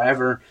 but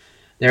however,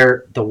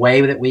 the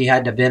way that we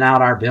had to vent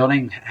out our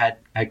building had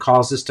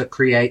caused us to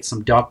create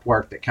some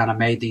ductwork that kind of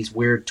made these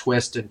weird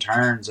twists and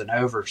turns. And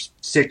over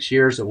 6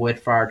 years of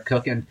wood-fired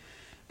cooking,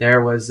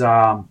 there was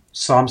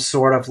some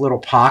sort of little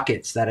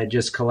pockets that had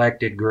just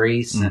collected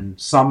grease,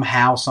 and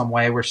somehow, some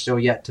way, we're still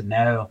yet to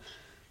know,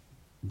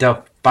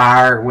 the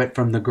fire went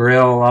from the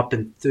grill up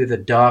and through the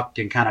duct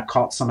and kind of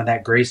caught some of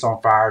that grease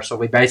on fire. So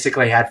we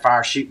basically had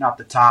fire shooting off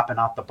the top and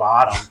off the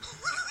bottom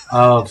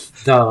of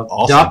the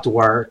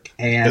ductwork.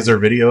 And is there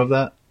video of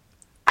that?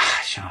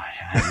 I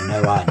have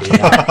no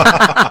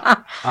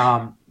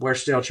idea. We're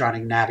still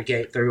trying to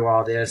navigate through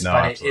all this,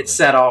 but it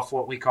set off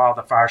what we call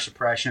the fire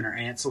suppression or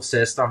ANSEL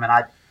system.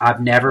 And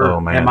I've never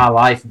in my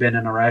life been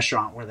in a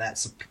restaurant where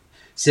that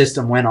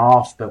system went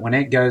off, but when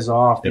it goes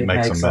off, it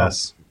makes a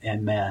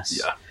mess.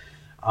 Yeah.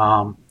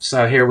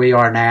 So here we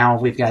are now.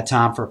 We've got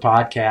time for a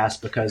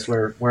podcast because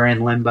we're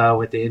in limbo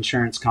with the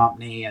insurance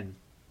company, and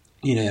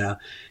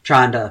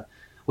trying to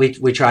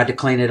we tried to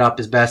clean it up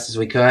as best as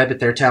we could, but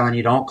they're telling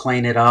you don't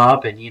clean it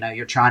up, and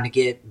you're trying to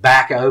get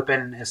back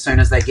open as soon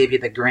as they give you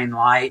the green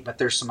light. But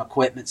there's some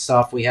equipment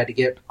stuff we had to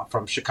get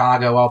from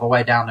Chicago all the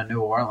way down to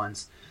New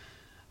Orleans,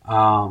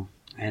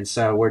 and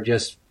so we're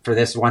just. For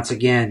this, once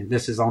again,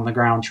 this is on the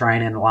ground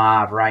training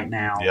live right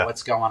now. Yeah.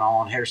 What's going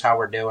on? Here's how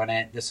we're doing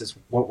it. This is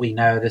what we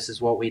know. This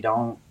is what we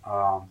don't.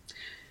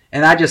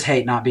 And I just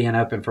hate not being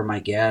open for my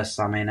guests.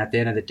 I mean, at the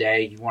end of the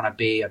day, you want to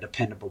be a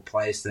dependable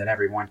place that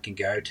everyone can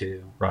go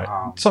to. Right.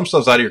 Some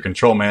stuff's out of your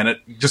control, man.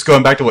 Just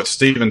going back to what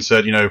Steven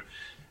said,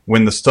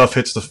 when the stuff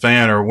hits the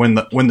fan, or when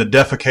the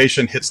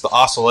defecation hits the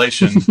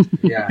oscillation,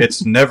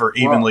 it's never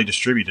evenly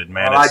distributed,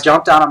 man. Well, I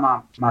jumped out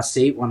of my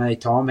seat when they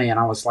told me, and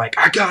I was like,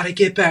 I got to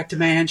get back to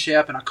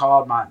manship. And I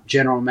called my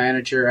general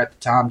manager at the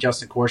time.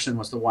 Justin Corson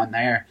was the one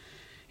there.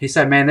 He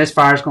said, man, this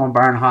fire's going to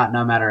burn hot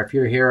no matter if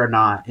you're here or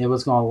not. It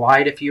was going to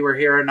light if you were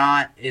here or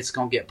not. It's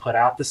going to get put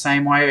out the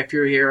same way if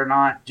you're here or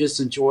not.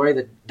 Just enjoy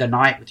the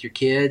night with your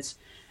kids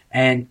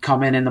and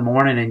come in the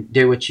morning and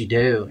do what you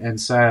do. And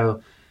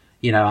so...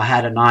 I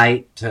had a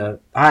night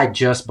I had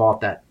just bought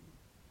that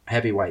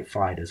heavyweight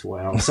fight as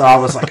well. So I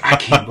was like, I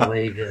can't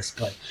believe this.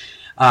 But,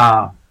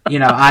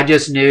 I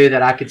just knew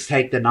that I could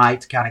take the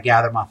night to kind of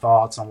gather my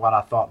thoughts on what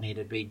I thought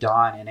needed to be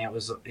done. And it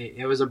was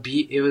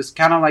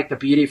kind of like the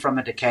beauty from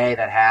the decay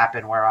that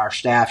happened, where our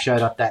staff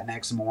showed up that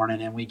next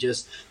morning, and we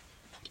just,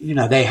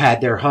 they had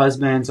their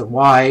husbands and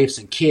wives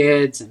and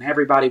kids, and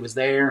everybody was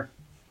there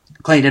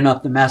cleaning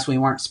up the mess we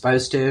weren't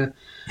supposed to.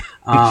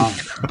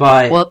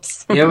 But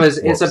Whoops.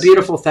 It's a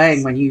beautiful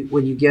thing when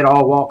you get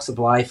all walks of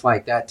life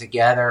like that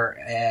together,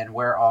 and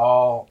we're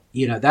all,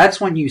 that's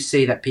when you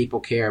see that people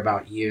care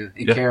about you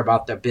and care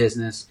about the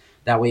business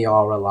that we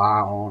all rely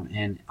on.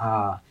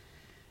 And,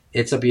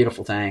 it's a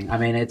beautiful thing. I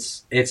mean,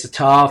 it's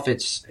tough.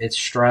 It's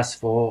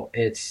stressful.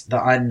 It's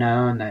the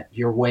unknown that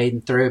you're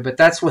wading through, but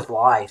that's with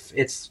life.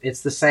 It's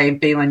the same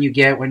feeling you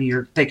get when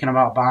you're thinking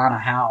about buying a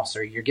house,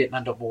 or you're getting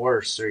a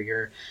divorce,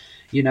 or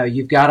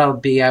you've got to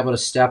be able to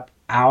step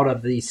out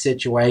of these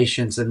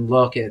situations and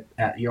look at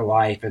your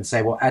life and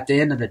say, well, at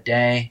the end of the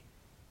day,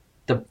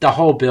 the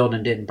whole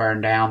building didn't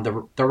burn down.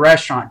 The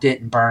restaurant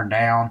didn't burn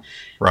down.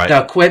 Right.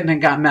 The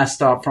equipment got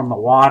messed up from the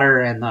water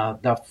and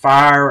the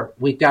fire.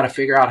 We've got to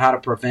figure out how to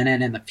prevent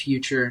it in the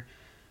future.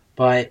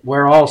 But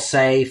we're all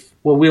safe.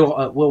 Well,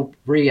 we'll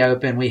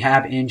reopen. We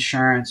have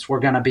insurance. We're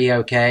going to be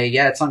okay.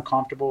 Yeah, it's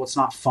uncomfortable. It's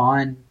not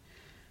fun.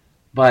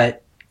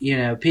 But,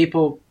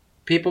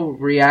 people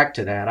react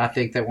to that. I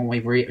think that when we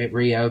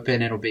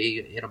reopen, it'll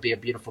be a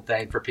beautiful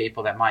thing for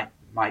people that might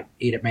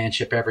eat at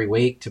Manship every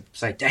week to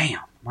say, damn,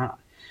 wow,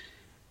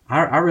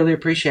 I really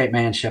appreciate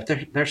Manship.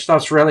 Their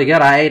stuff's really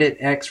good. I ate at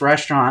X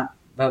restaurant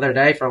the other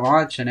day for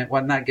lunch, and it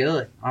wasn't that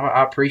good.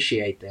 I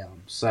appreciate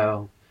them.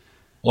 So,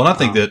 well, and I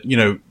think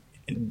that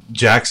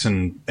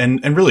Jackson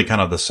and really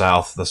kind of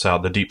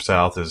the deep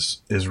South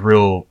is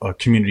real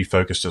community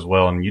focused as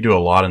well, and you do a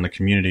lot in the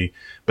community.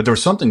 But there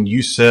was something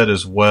you said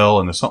as well,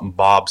 and there's something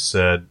Bob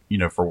said.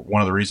 For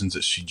one of the reasons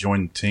that she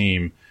joined the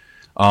team,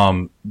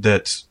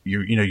 that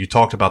you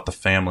talked about the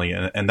family,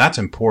 and that's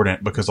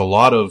important because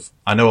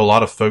I know a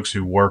lot of folks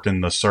who work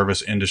in the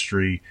service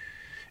industry.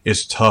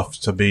 It's tough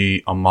to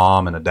be a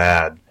mom and a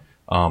dad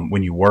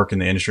when you work in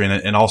the industry,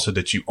 and also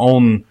that you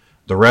own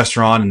the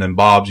restaurant, and then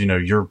Bob's,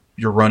 you're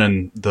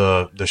running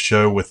the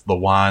show with the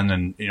wine,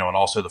 and and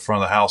also the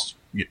front of the house.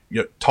 You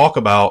talk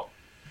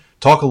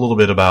a little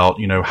bit about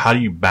how do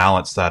you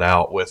balance that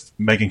out with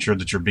making sure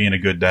that you're being a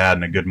good dad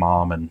and a good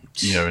mom, and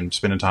and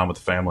spending time with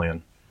the family.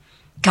 And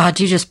God,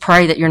 you just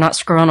pray that you're not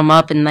screwing them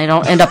up and they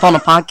don't end up on a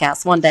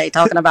podcast one day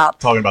talking about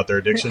their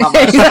addiction.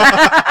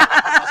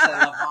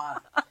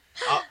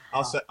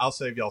 I'll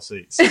save y'all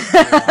seats.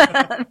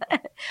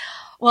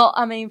 Well,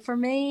 I mean, for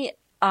me,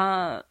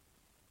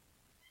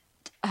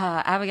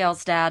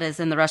 Abigail's dad is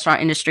in the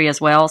restaurant industry as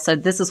well, so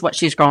this is what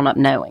she's grown up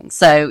knowing.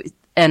 So,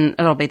 and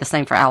it'll be the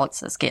same for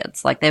Alex's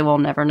kids. Like, they will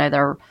never know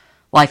their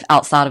life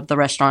outside of the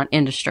restaurant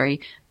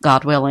industry,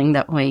 God willing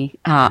that we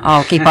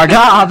all keep our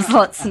jobs.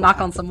 Let's knock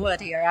on some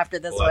wood here after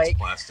this week. That's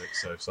plastic,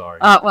 so sorry.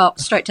 Well,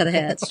 straight to the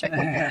head.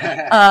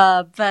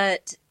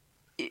 But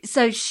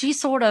so she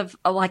sort of,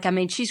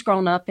 she's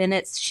grown up in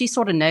it. She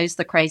sort of knows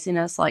the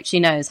craziness. Like, she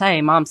knows,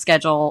 hey, mom's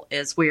schedule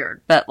is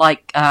weird. But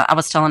I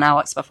was telling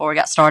Alex before we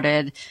got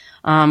started,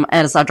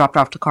 as I dropped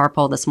off to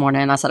carpool this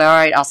morning, I said, all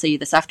right, I'll see you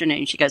this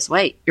afternoon. She goes,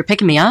 wait, you're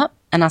picking me up?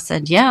 And I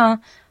said, yeah.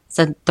 I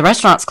said, the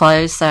restaurant's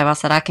closed. So I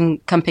said, I can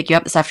come pick you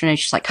up this afternoon.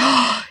 She's like,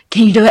 oh,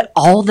 can you do it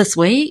all this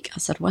week? I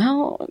said,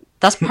 well,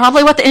 that's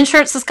probably what the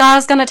insurance guy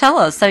is going to tell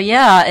us. So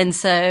yeah. And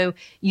so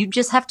you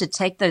just have to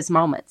take those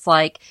moments.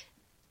 Like,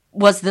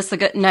 was this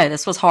no,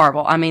 this was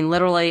horrible. I mean,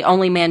 literally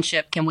only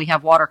Manship can we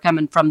have water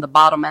coming from the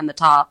bottom and the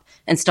top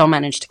and still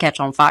manage to catch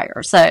on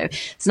fire. So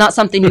it's not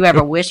something you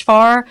ever wish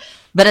for.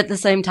 But at the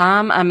same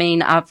time, I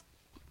mean, I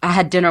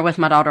had dinner with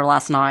my daughter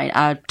last night.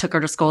 I took her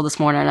to school this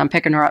morning. I'm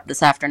picking her up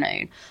this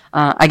afternoon.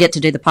 I get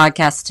to do the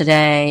podcast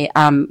today.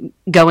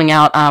 Going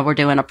out, we're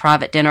doing a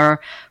private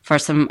dinner for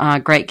some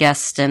great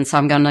guests. And so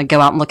I'm going to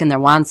go out and look in their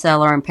wine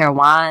cellar and pair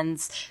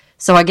wines.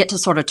 So I get to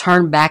sort of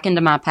turn back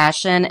into my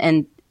passion.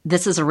 And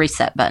this is a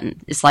reset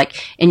button. It's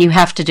like, and you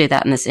have to do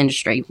that in this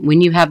industry. When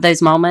you have those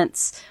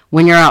moments,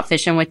 when you're out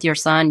fishing with your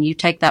son, you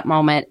take that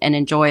moment and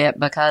enjoy it,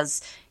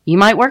 because you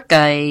might work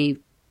a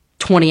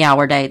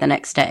 20-hour day the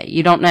next day.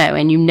 You don't know,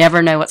 and you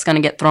never know what's going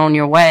to get thrown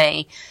your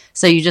way.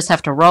 So you just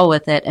have to roll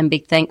with it and be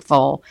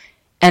thankful.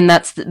 And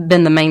that's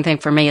been the main thing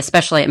for me,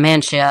 especially at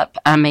Manship.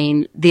 I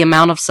mean, the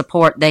amount of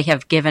support they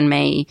have given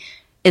me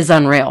is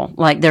unreal.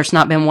 Like, there's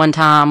not been one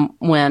time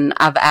when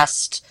I've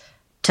asked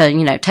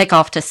to, take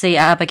off to see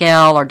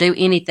Abigail or do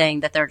anything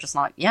that they're just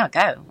like, yeah,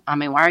 go. I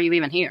mean, why are you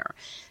even here?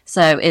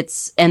 So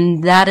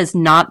and that is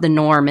not the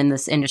norm in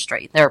this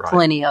industry. There are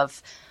plenty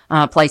of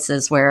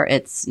places where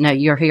it's, no,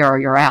 you're here or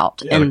you're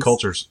out. Yeah, and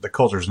the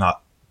culture's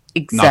not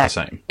the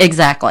same.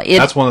 Exactly.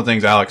 That's one of the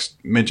things Alex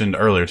mentioned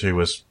earlier too,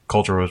 was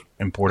culture was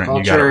important.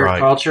 You got it right.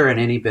 Culture in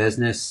any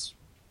business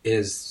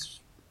is,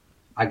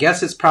 I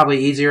guess it's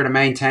probably easier to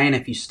maintain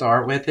if you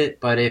start with it,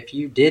 but if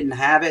you didn't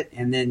have it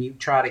and then you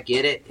try to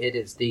get it, it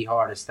is the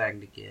hardest thing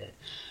to get.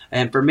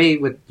 And for me,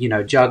 with,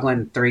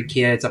 juggling 3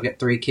 kids, I've got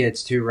 3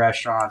 kids, 2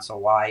 restaurants, a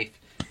wife.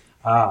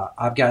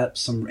 I've got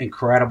some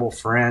incredible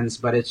friends,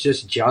 but it's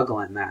just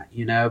juggling that,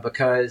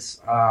 because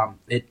I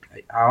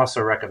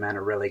also recommend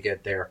a really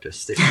good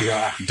therapist if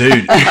you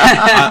dude.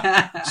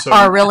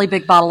 Or a really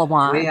big bottle of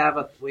wine.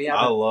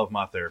 I love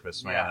my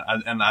therapist, man.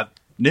 Yeah.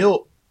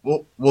 Neil.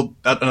 Well,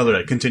 another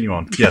day. Continue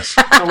on. Yes.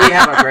 So we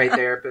have a great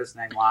therapist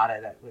named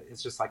Lotta.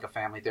 It's just like a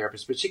family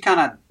therapist, but she kind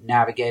of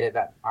navigated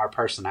our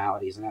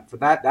personalities, and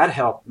that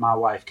helped my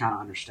wife kind of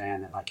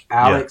understand that, like,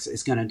 Alex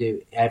is going to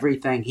do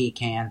everything he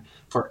can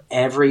for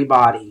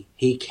everybody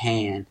he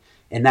can,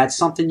 and that's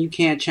something you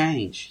can't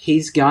change.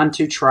 He's going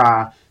to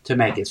try to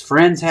make his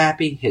friends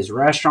happy, his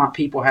restaurant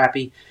people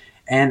happy,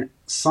 and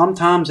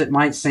sometimes it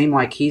might seem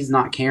like he's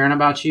not caring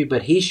about you,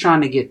 but he's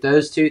trying to get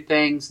those 2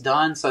 things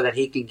done so that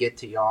he can get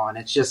to y'all. And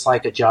it's just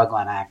like a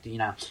juggling act,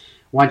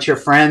 Once your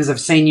friends have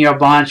seen you a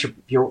bunch,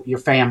 your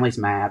family's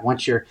mad.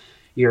 Once your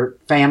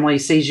family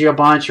sees you a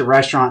bunch, your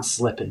restaurant's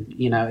slipping.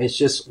 It's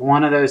just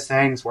one of those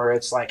things where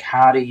it's like,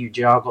 how do you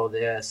juggle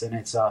this? And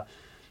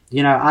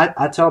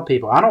I tell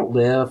people I don't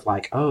live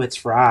like, oh, it's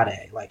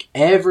Friday. Like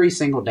every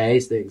single day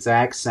is the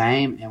exact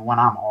same, and when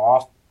I'm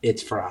off,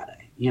 it's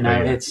Friday.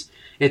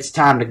 It's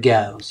time to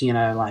go. So,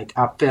 like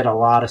I fit a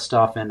lot of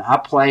stuff in. I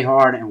play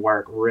hard and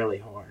work really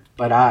hard,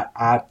 but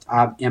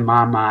I in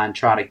my mind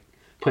try to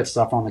put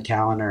stuff on the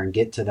calendar and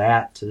get to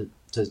that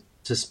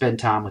to spend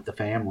time with the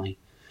family.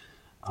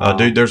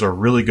 Dude, there's a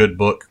really good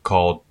book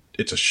called.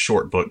 It's a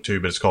short book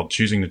too, but it's called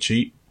Choosing to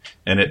Cheat,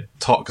 and it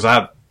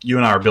because you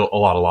and I are built a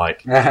lot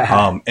alike,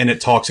 and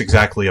it talks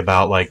exactly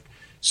about like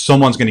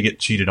someone's going to get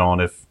cheated on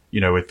if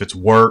it's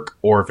work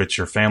or if it's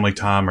your family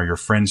time or your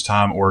friends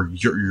time or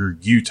your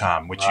you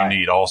time, which you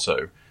need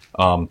also.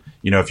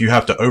 If you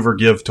have to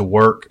overgive to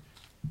work,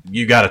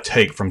 you got to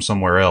take from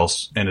somewhere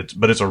else,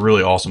 but it's a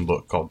really awesome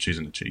book called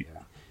Choosing to Cheat.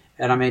 Yeah.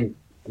 And I mean,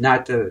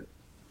 not to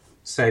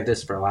save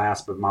this for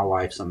last, but my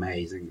wife's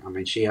amazing. I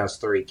mean, she has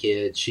 3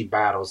 kids. She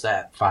battles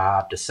at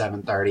 5 to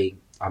 7:30.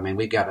 I mean,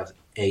 we've got a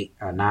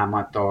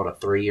 9-month-old, a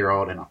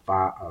 3-year-old, and a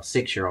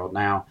 6-year-old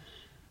now.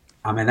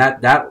 I mean,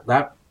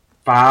 that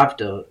 5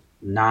 to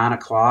 9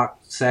 o'clock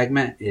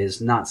segment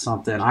is not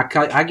something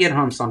I get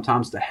home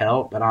sometimes to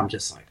help, but I'm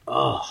just like,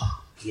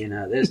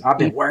 I've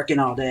been working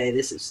all day.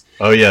 This is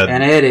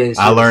and it is.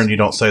 I learned you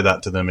don't say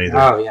that to them either.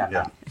 Oh yeah.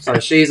 No. So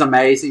she's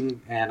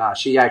amazing, and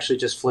she actually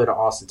just flew to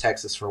Austin,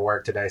 Texas for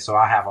work today. So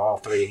I have all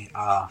 3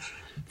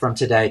 from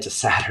today to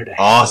Saturday.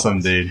 Awesome,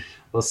 dude.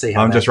 We'll see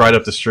how I'm just right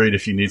up the street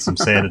if you need some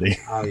sanity.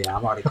 Oh yeah,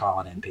 I'm already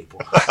calling in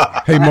people.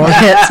 Hey, Martin.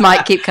 Hits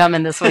might keep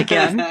coming this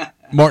weekend.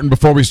 Martin,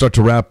 before we start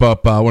to wrap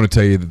up, I want to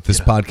tell you that this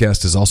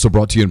podcast is also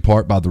brought to you in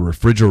part by the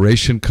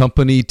Refrigeration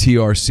Company,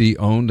 TRC,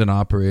 owned and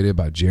operated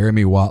by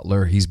Jeremy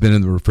Wattler. He's been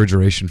in the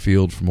refrigeration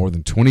field for more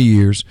than 20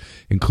 years,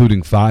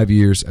 including 5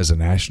 years as a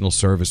national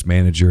service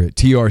manager at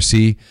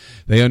TRC.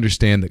 They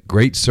understand that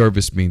great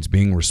service means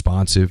being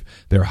responsive.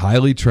 Their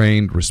highly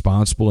trained,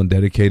 responsible, and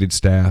dedicated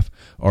staff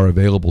are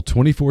available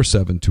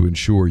 24/7 to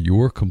ensure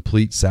your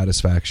complete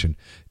satisfaction.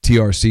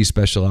 TRC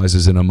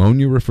specializes in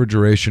ammonia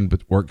refrigeration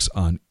but works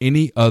on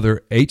any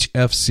other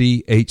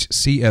HFC,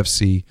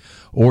 HCFC,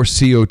 or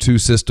CO2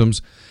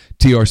 systems.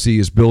 TRC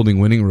is building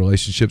winning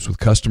relationships with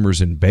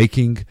customers in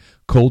baking,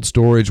 cold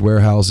storage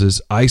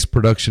warehouses, ice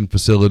production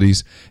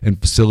facilities, and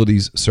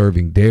facilities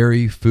serving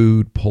dairy,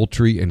 food,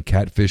 poultry, and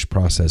catfish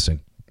processing.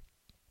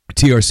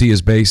 TRC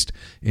is based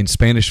in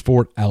Spanish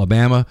Fort,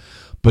 Alabama,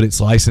 but it's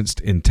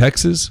licensed in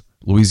Texas,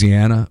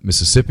 Louisiana,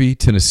 Mississippi,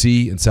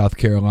 Tennessee, and South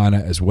Carolina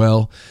as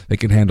well. They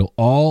can handle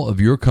all of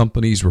your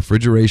company's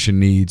refrigeration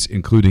needs,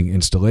 including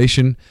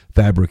installation,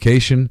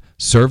 fabrication,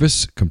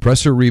 service,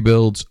 compressor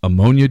rebuilds,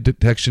 ammonia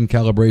detection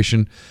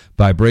calibration,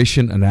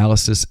 vibration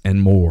analysis,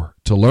 and more.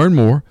 To learn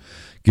more,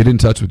 get in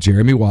touch with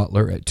Jeremy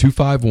Wattler at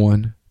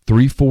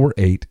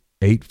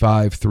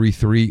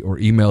 251-348-8533 or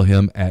email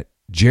him at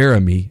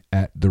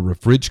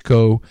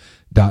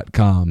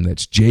jeremy@therefridgeco.com.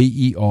 That's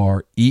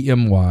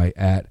JEREMY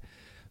at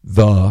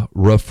The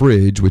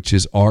Refridge, which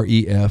is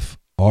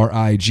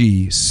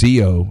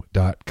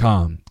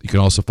REFRIGCO.com. You can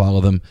also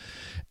follow them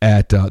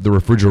at The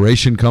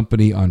Refrigeration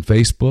Company on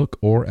Facebook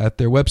or at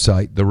their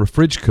website,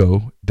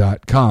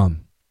 therefridgeco.com.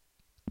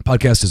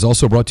 Podcast is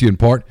also brought to you in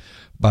part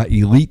by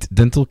Elite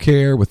Dental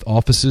Care with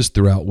offices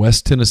throughout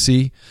West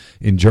Tennessee,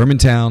 in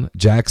Germantown,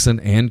 Jackson,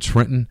 and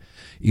Trenton.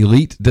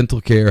 Elite Dental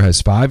Care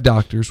has 5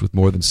 doctors with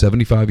more than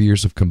 75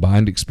 years of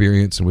combined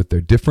experience, and with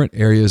their different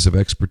areas of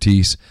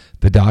expertise,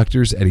 the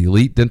doctors at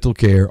Elite Dental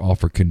Care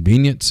offer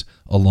convenience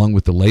along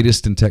with the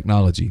latest in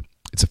technology.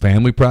 It's a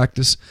family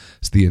practice,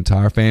 so the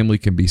entire family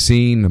can be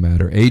seen no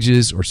matter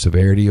ages or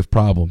severity of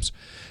problems.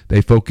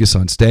 They focus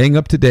on staying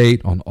up to date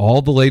on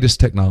all the latest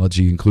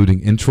technology,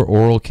 including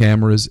intraoral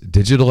cameras,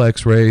 digital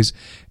x-rays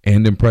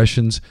and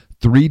impressions,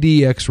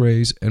 3D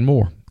x-rays, and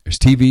more. There's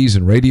TVs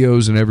and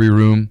radios in every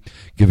room,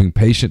 giving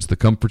patients the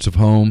comforts of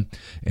home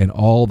and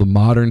all the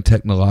modern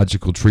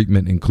technological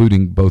treatment,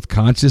 including both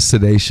conscious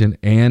sedation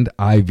and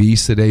IV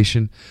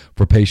sedation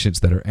for patients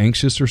that are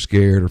anxious or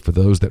scared, or for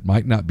those that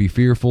might not be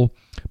fearful,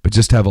 but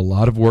just have a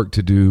lot of work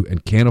to do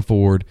and can't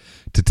afford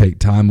to take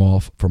time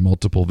off for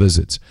multiple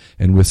visits.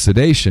 And with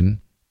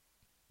sedation,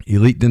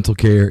 Elite Dental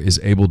Care is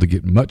able to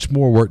get much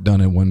more work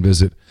done in one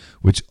visit,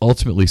 which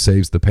ultimately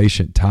saves the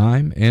patient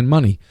time and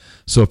money.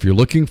 So if you're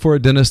looking for a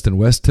dentist in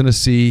West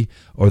Tennessee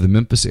or the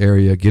Memphis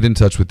area, get in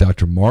touch with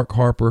Dr. Mark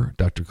Harper,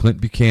 Dr.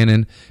 Clint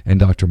Buchanan, and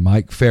Dr.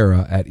 Mike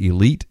Farah at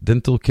Elite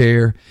Dental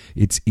Care.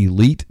 It's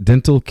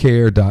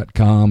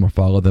elitedentalcare.com, or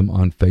follow them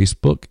on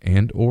Facebook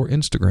and or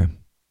Instagram.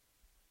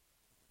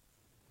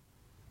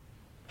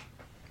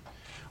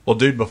 Well,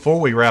 dude, before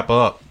we wrap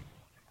up,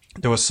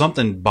 there was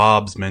something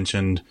Bob's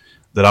mentioned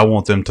that I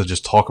want them to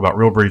just talk about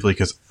real briefly,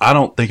 because I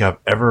don't think I've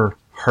ever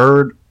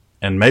heard,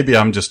 and maybe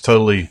I'm just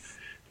totally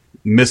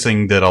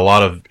missing that a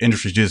lot of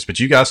industries do this, but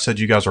you guys said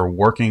you guys are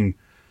working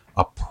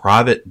a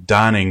private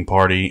dining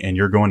party and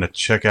you're going to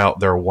check out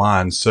their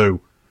wines.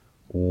 So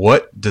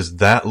what does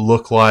that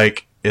look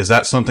like? Is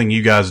that something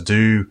you guys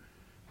do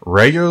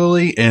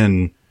regularly?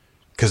 And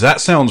because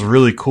that sounds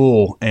really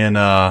cool, and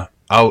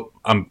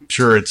I'm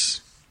sure it's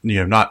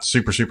not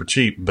super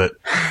cheap, but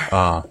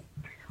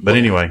But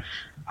anyway,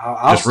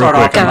 I'll just real start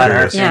off quick, and I'm let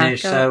her curious. Yeah,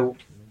 finish. go. So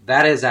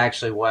that is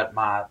actually what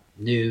my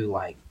new,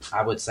 like,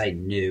 I would say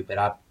new, but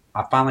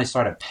I finally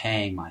started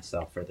paying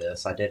myself for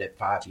this. I did it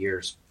 5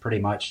 years, pretty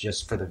much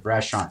just for the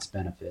restaurant's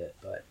benefit.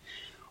 But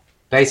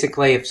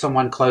basically, if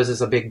someone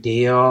closes a big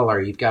deal,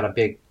 or you've got a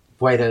big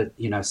way to,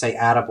 say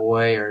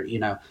attaboy,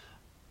 or,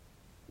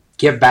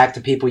 give back to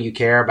people you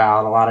care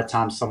about. A lot of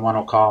times someone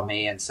will call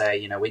me and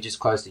say, we just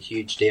closed a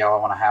huge deal. I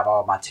want to have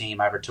all my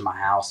team over to my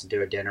house and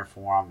do a dinner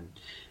for them. And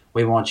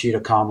we want you to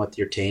come with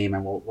your team.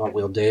 And what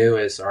we'll do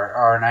is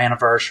our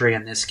anniversary.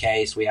 In this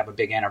case, we have a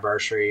big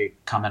anniversary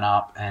coming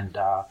up. And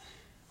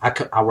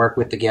I work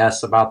with the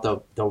guests about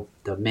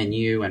the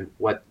menu and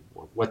what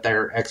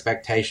their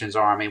expectations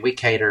are. I mean, we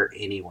cater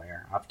anywhere.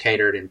 I've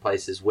catered in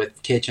places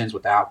with kitchens,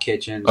 without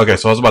kitchens. Okay,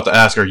 so I was about to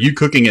ask, are you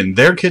cooking in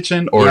their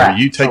kitchen, or Yeah, are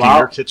you taking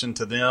your kitchen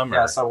to them?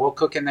 Yeah, Or? so we'll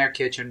cook in their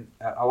kitchen.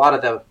 A lot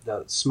of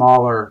the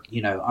smaller,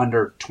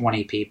 under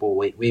 20 people,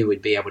 we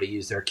would be able to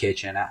use their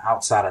kitchen.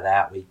 Outside of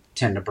that, we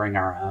tend to bring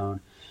our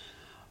own.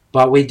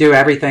 But we do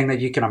everything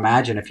that you can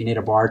imagine. If you need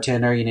a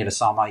bartender, you need a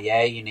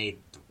sommelier, you need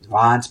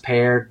wines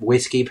paired,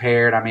 whiskey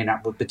paired. I mean,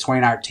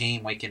 between our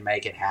team, we can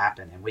make it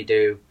happen. And we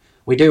do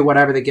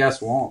whatever the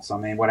guest wants. I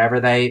mean,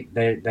 whatever they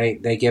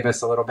give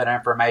us a little bit of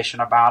information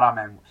about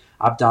them. And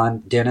I've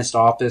done dentist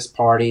office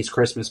parties,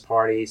 Christmas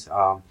parties.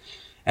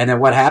 And then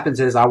what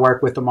happens is I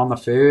work with them on the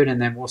food, and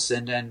then we'll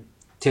send in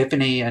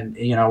Tiffany. And,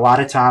 a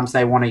lot of times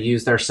they want to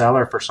use their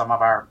cellar for some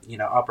of our,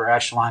 upper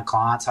echelon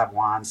clients have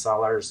wine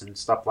cellars and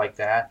stuff like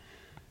that.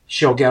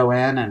 She'll go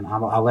in, and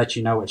I'll let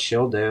you know what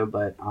she'll do.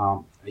 But,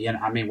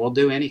 we'll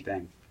do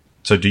anything.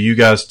 So do you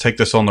guys take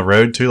this on the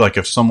road too? Like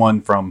if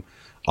someone from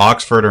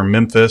Oxford or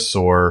Memphis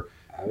or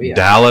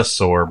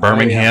Dallas or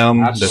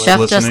Birmingham that's Absolutely. Chef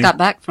listening? just got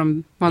back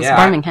from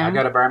Birmingham. I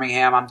go to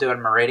Birmingham. I'm doing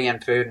Meridian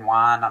Food and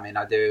Wine. I mean,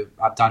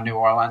 I've done New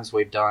Orleans.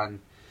 We've done.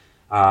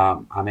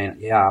 My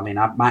aunt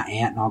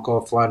and uncle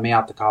have flown me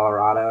out to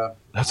Colorado.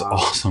 That's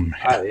awesome,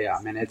 man. Oh yeah,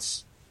 I mean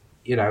it's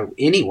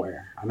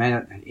anywhere. I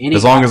mean,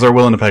 As long as they're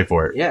willing to pay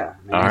for it. Yeah.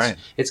 I mean, All right.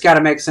 It's got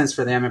to make sense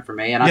for them and for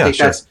me, and I think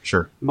that's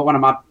sure. one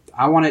of my.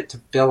 I want it to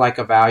feel like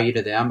a value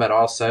to them, but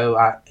also,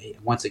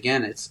 once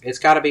again, it's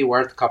got to be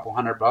worth a couple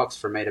 $100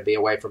 for me to be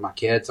away from my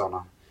kids on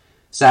a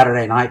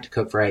Saturday night to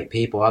cook for 8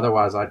 people.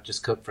 Otherwise, I'd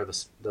just cook for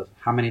the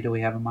how many do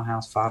we have in my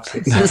house? 5,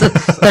 6,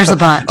 7. There's a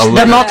bunch.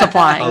 They're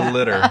multiplying. A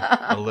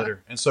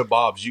litter. And so,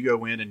 Bob's, you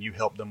go in and you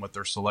help them with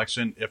their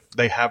selection if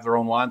they have their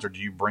own wines, or do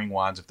you bring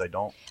wines if they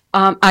don't?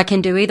 I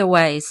can do either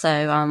way.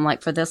 So,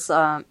 like for this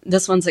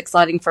one's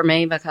exciting for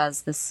me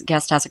because this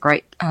guest has a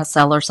great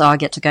cellar, so I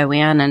get to go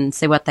in and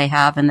see what they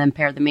have and then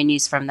pair the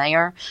menus from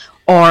there.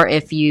 Or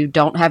if you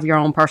don't have your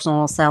own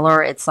personal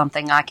cellar, it's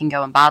something I can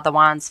go and buy the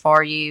wines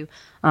for you.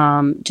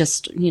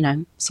 Just,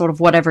 sort of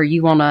whatever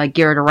you want to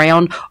gear it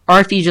around. Or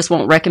if you just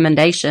want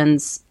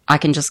recommendations, I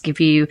can just give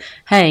you,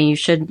 hey, you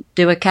should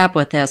do a cab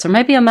with this, or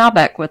maybe a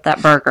Malbec with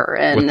that burger.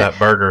 And with that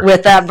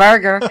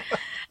burger.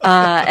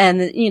 And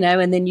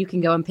then you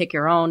can go and pick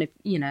your own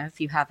if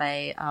you have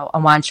a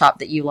wine shop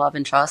that you love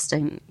and trust,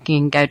 and you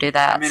can go do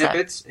that. I mean, if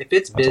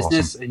it's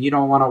business awesome. And you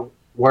don't want to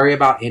worry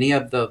about any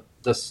of the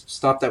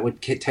stuff that would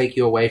take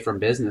you away from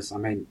business, I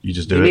mean, you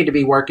need to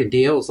be working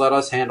deals. Let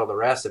us handle the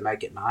rest and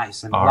make it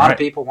nice. And a lot of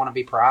people want to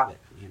be private,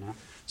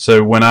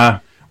 So when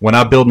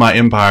I build my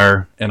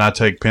empire and I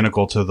take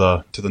Pinnacle to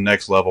the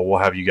next level, we'll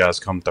have you guys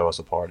come throw us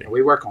a party.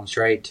 We work on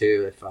trade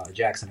too. If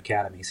Jackson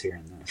Academy's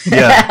hearing this,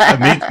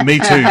 yeah, me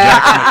too. Jackson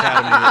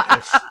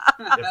Academy.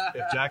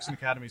 If Jackson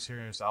Academy's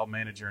hearing this, I'll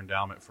manage your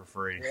endowment for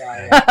free.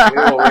 Yeah. We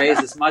will raise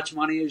as much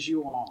money as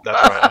you want.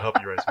 That's right. I'll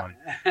help you raise money.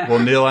 Well,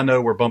 Neil, I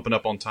know we're bumping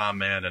up on time,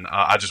 man, and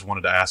I just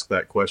wanted to ask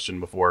that question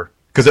before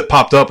because it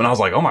popped up, and I was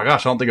like, oh my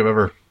gosh, I don't think I've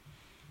ever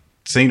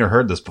seen or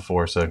heard this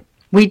before. So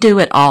we do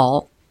it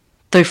all.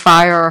 Through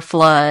fire or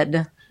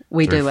flood,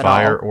 we do it all.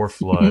 Through fire or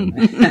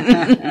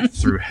flood.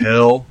 Through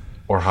hell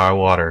or high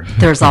water.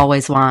 There's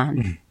always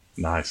wine.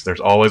 Nice. There's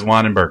always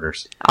wine and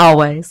burgers.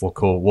 Always. Well,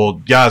 cool. Well,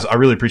 guys, I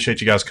really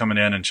appreciate you guys coming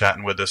in and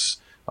chatting with us.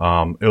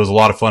 It was a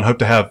lot of fun. Hope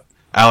to have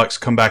Alex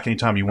come back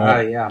anytime you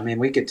want. Yeah. I mean,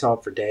 we could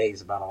talk for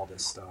days about all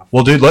this stuff.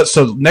 Well, dude,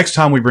 so next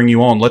time we bring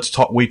you on, let's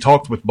talk. We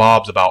talked with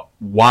Bob's about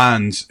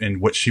wines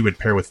and what she would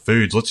pair with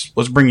foods.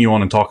 Let's bring you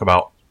on and talk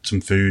about some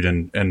food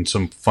and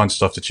some fun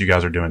stuff that you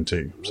guys are doing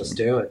too. Let's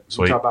do it.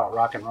 We'll talk about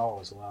rock and roll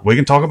as well. We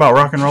can talk about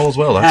rock and roll as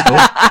well. That's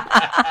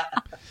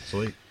cool.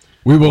 Sweet.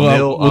 We will.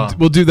 Neil,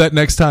 we'll do that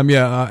next time.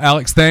 Yeah,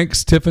 Alex,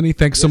 thanks. Tiffany,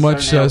 thanks so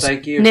much. Neil,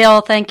 thank you. Neil,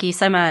 thank you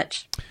so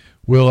much.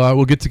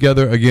 We'll get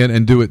together again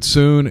and do it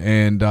soon.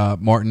 And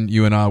Martin,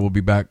 you and I will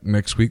be back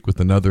next week with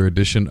another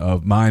edition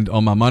of Mind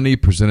on My Money,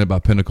 presented by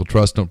Pinnacle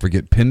Trust. Don't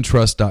forget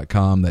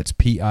PINTrust.com. That's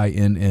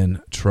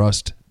PINN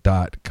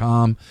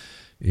Trust.com.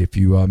 If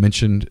you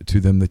mentioned to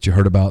them that you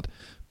heard about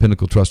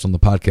Pinnacle Trust on the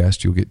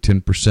podcast, you'll get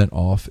 10%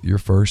 off your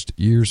first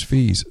year's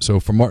fees. So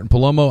for Martin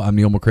Palomo, I'm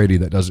Neil McCready.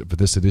 That does it for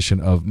this edition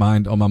of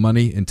Mind on My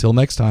Money. Until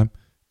next time,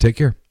 take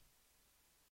care.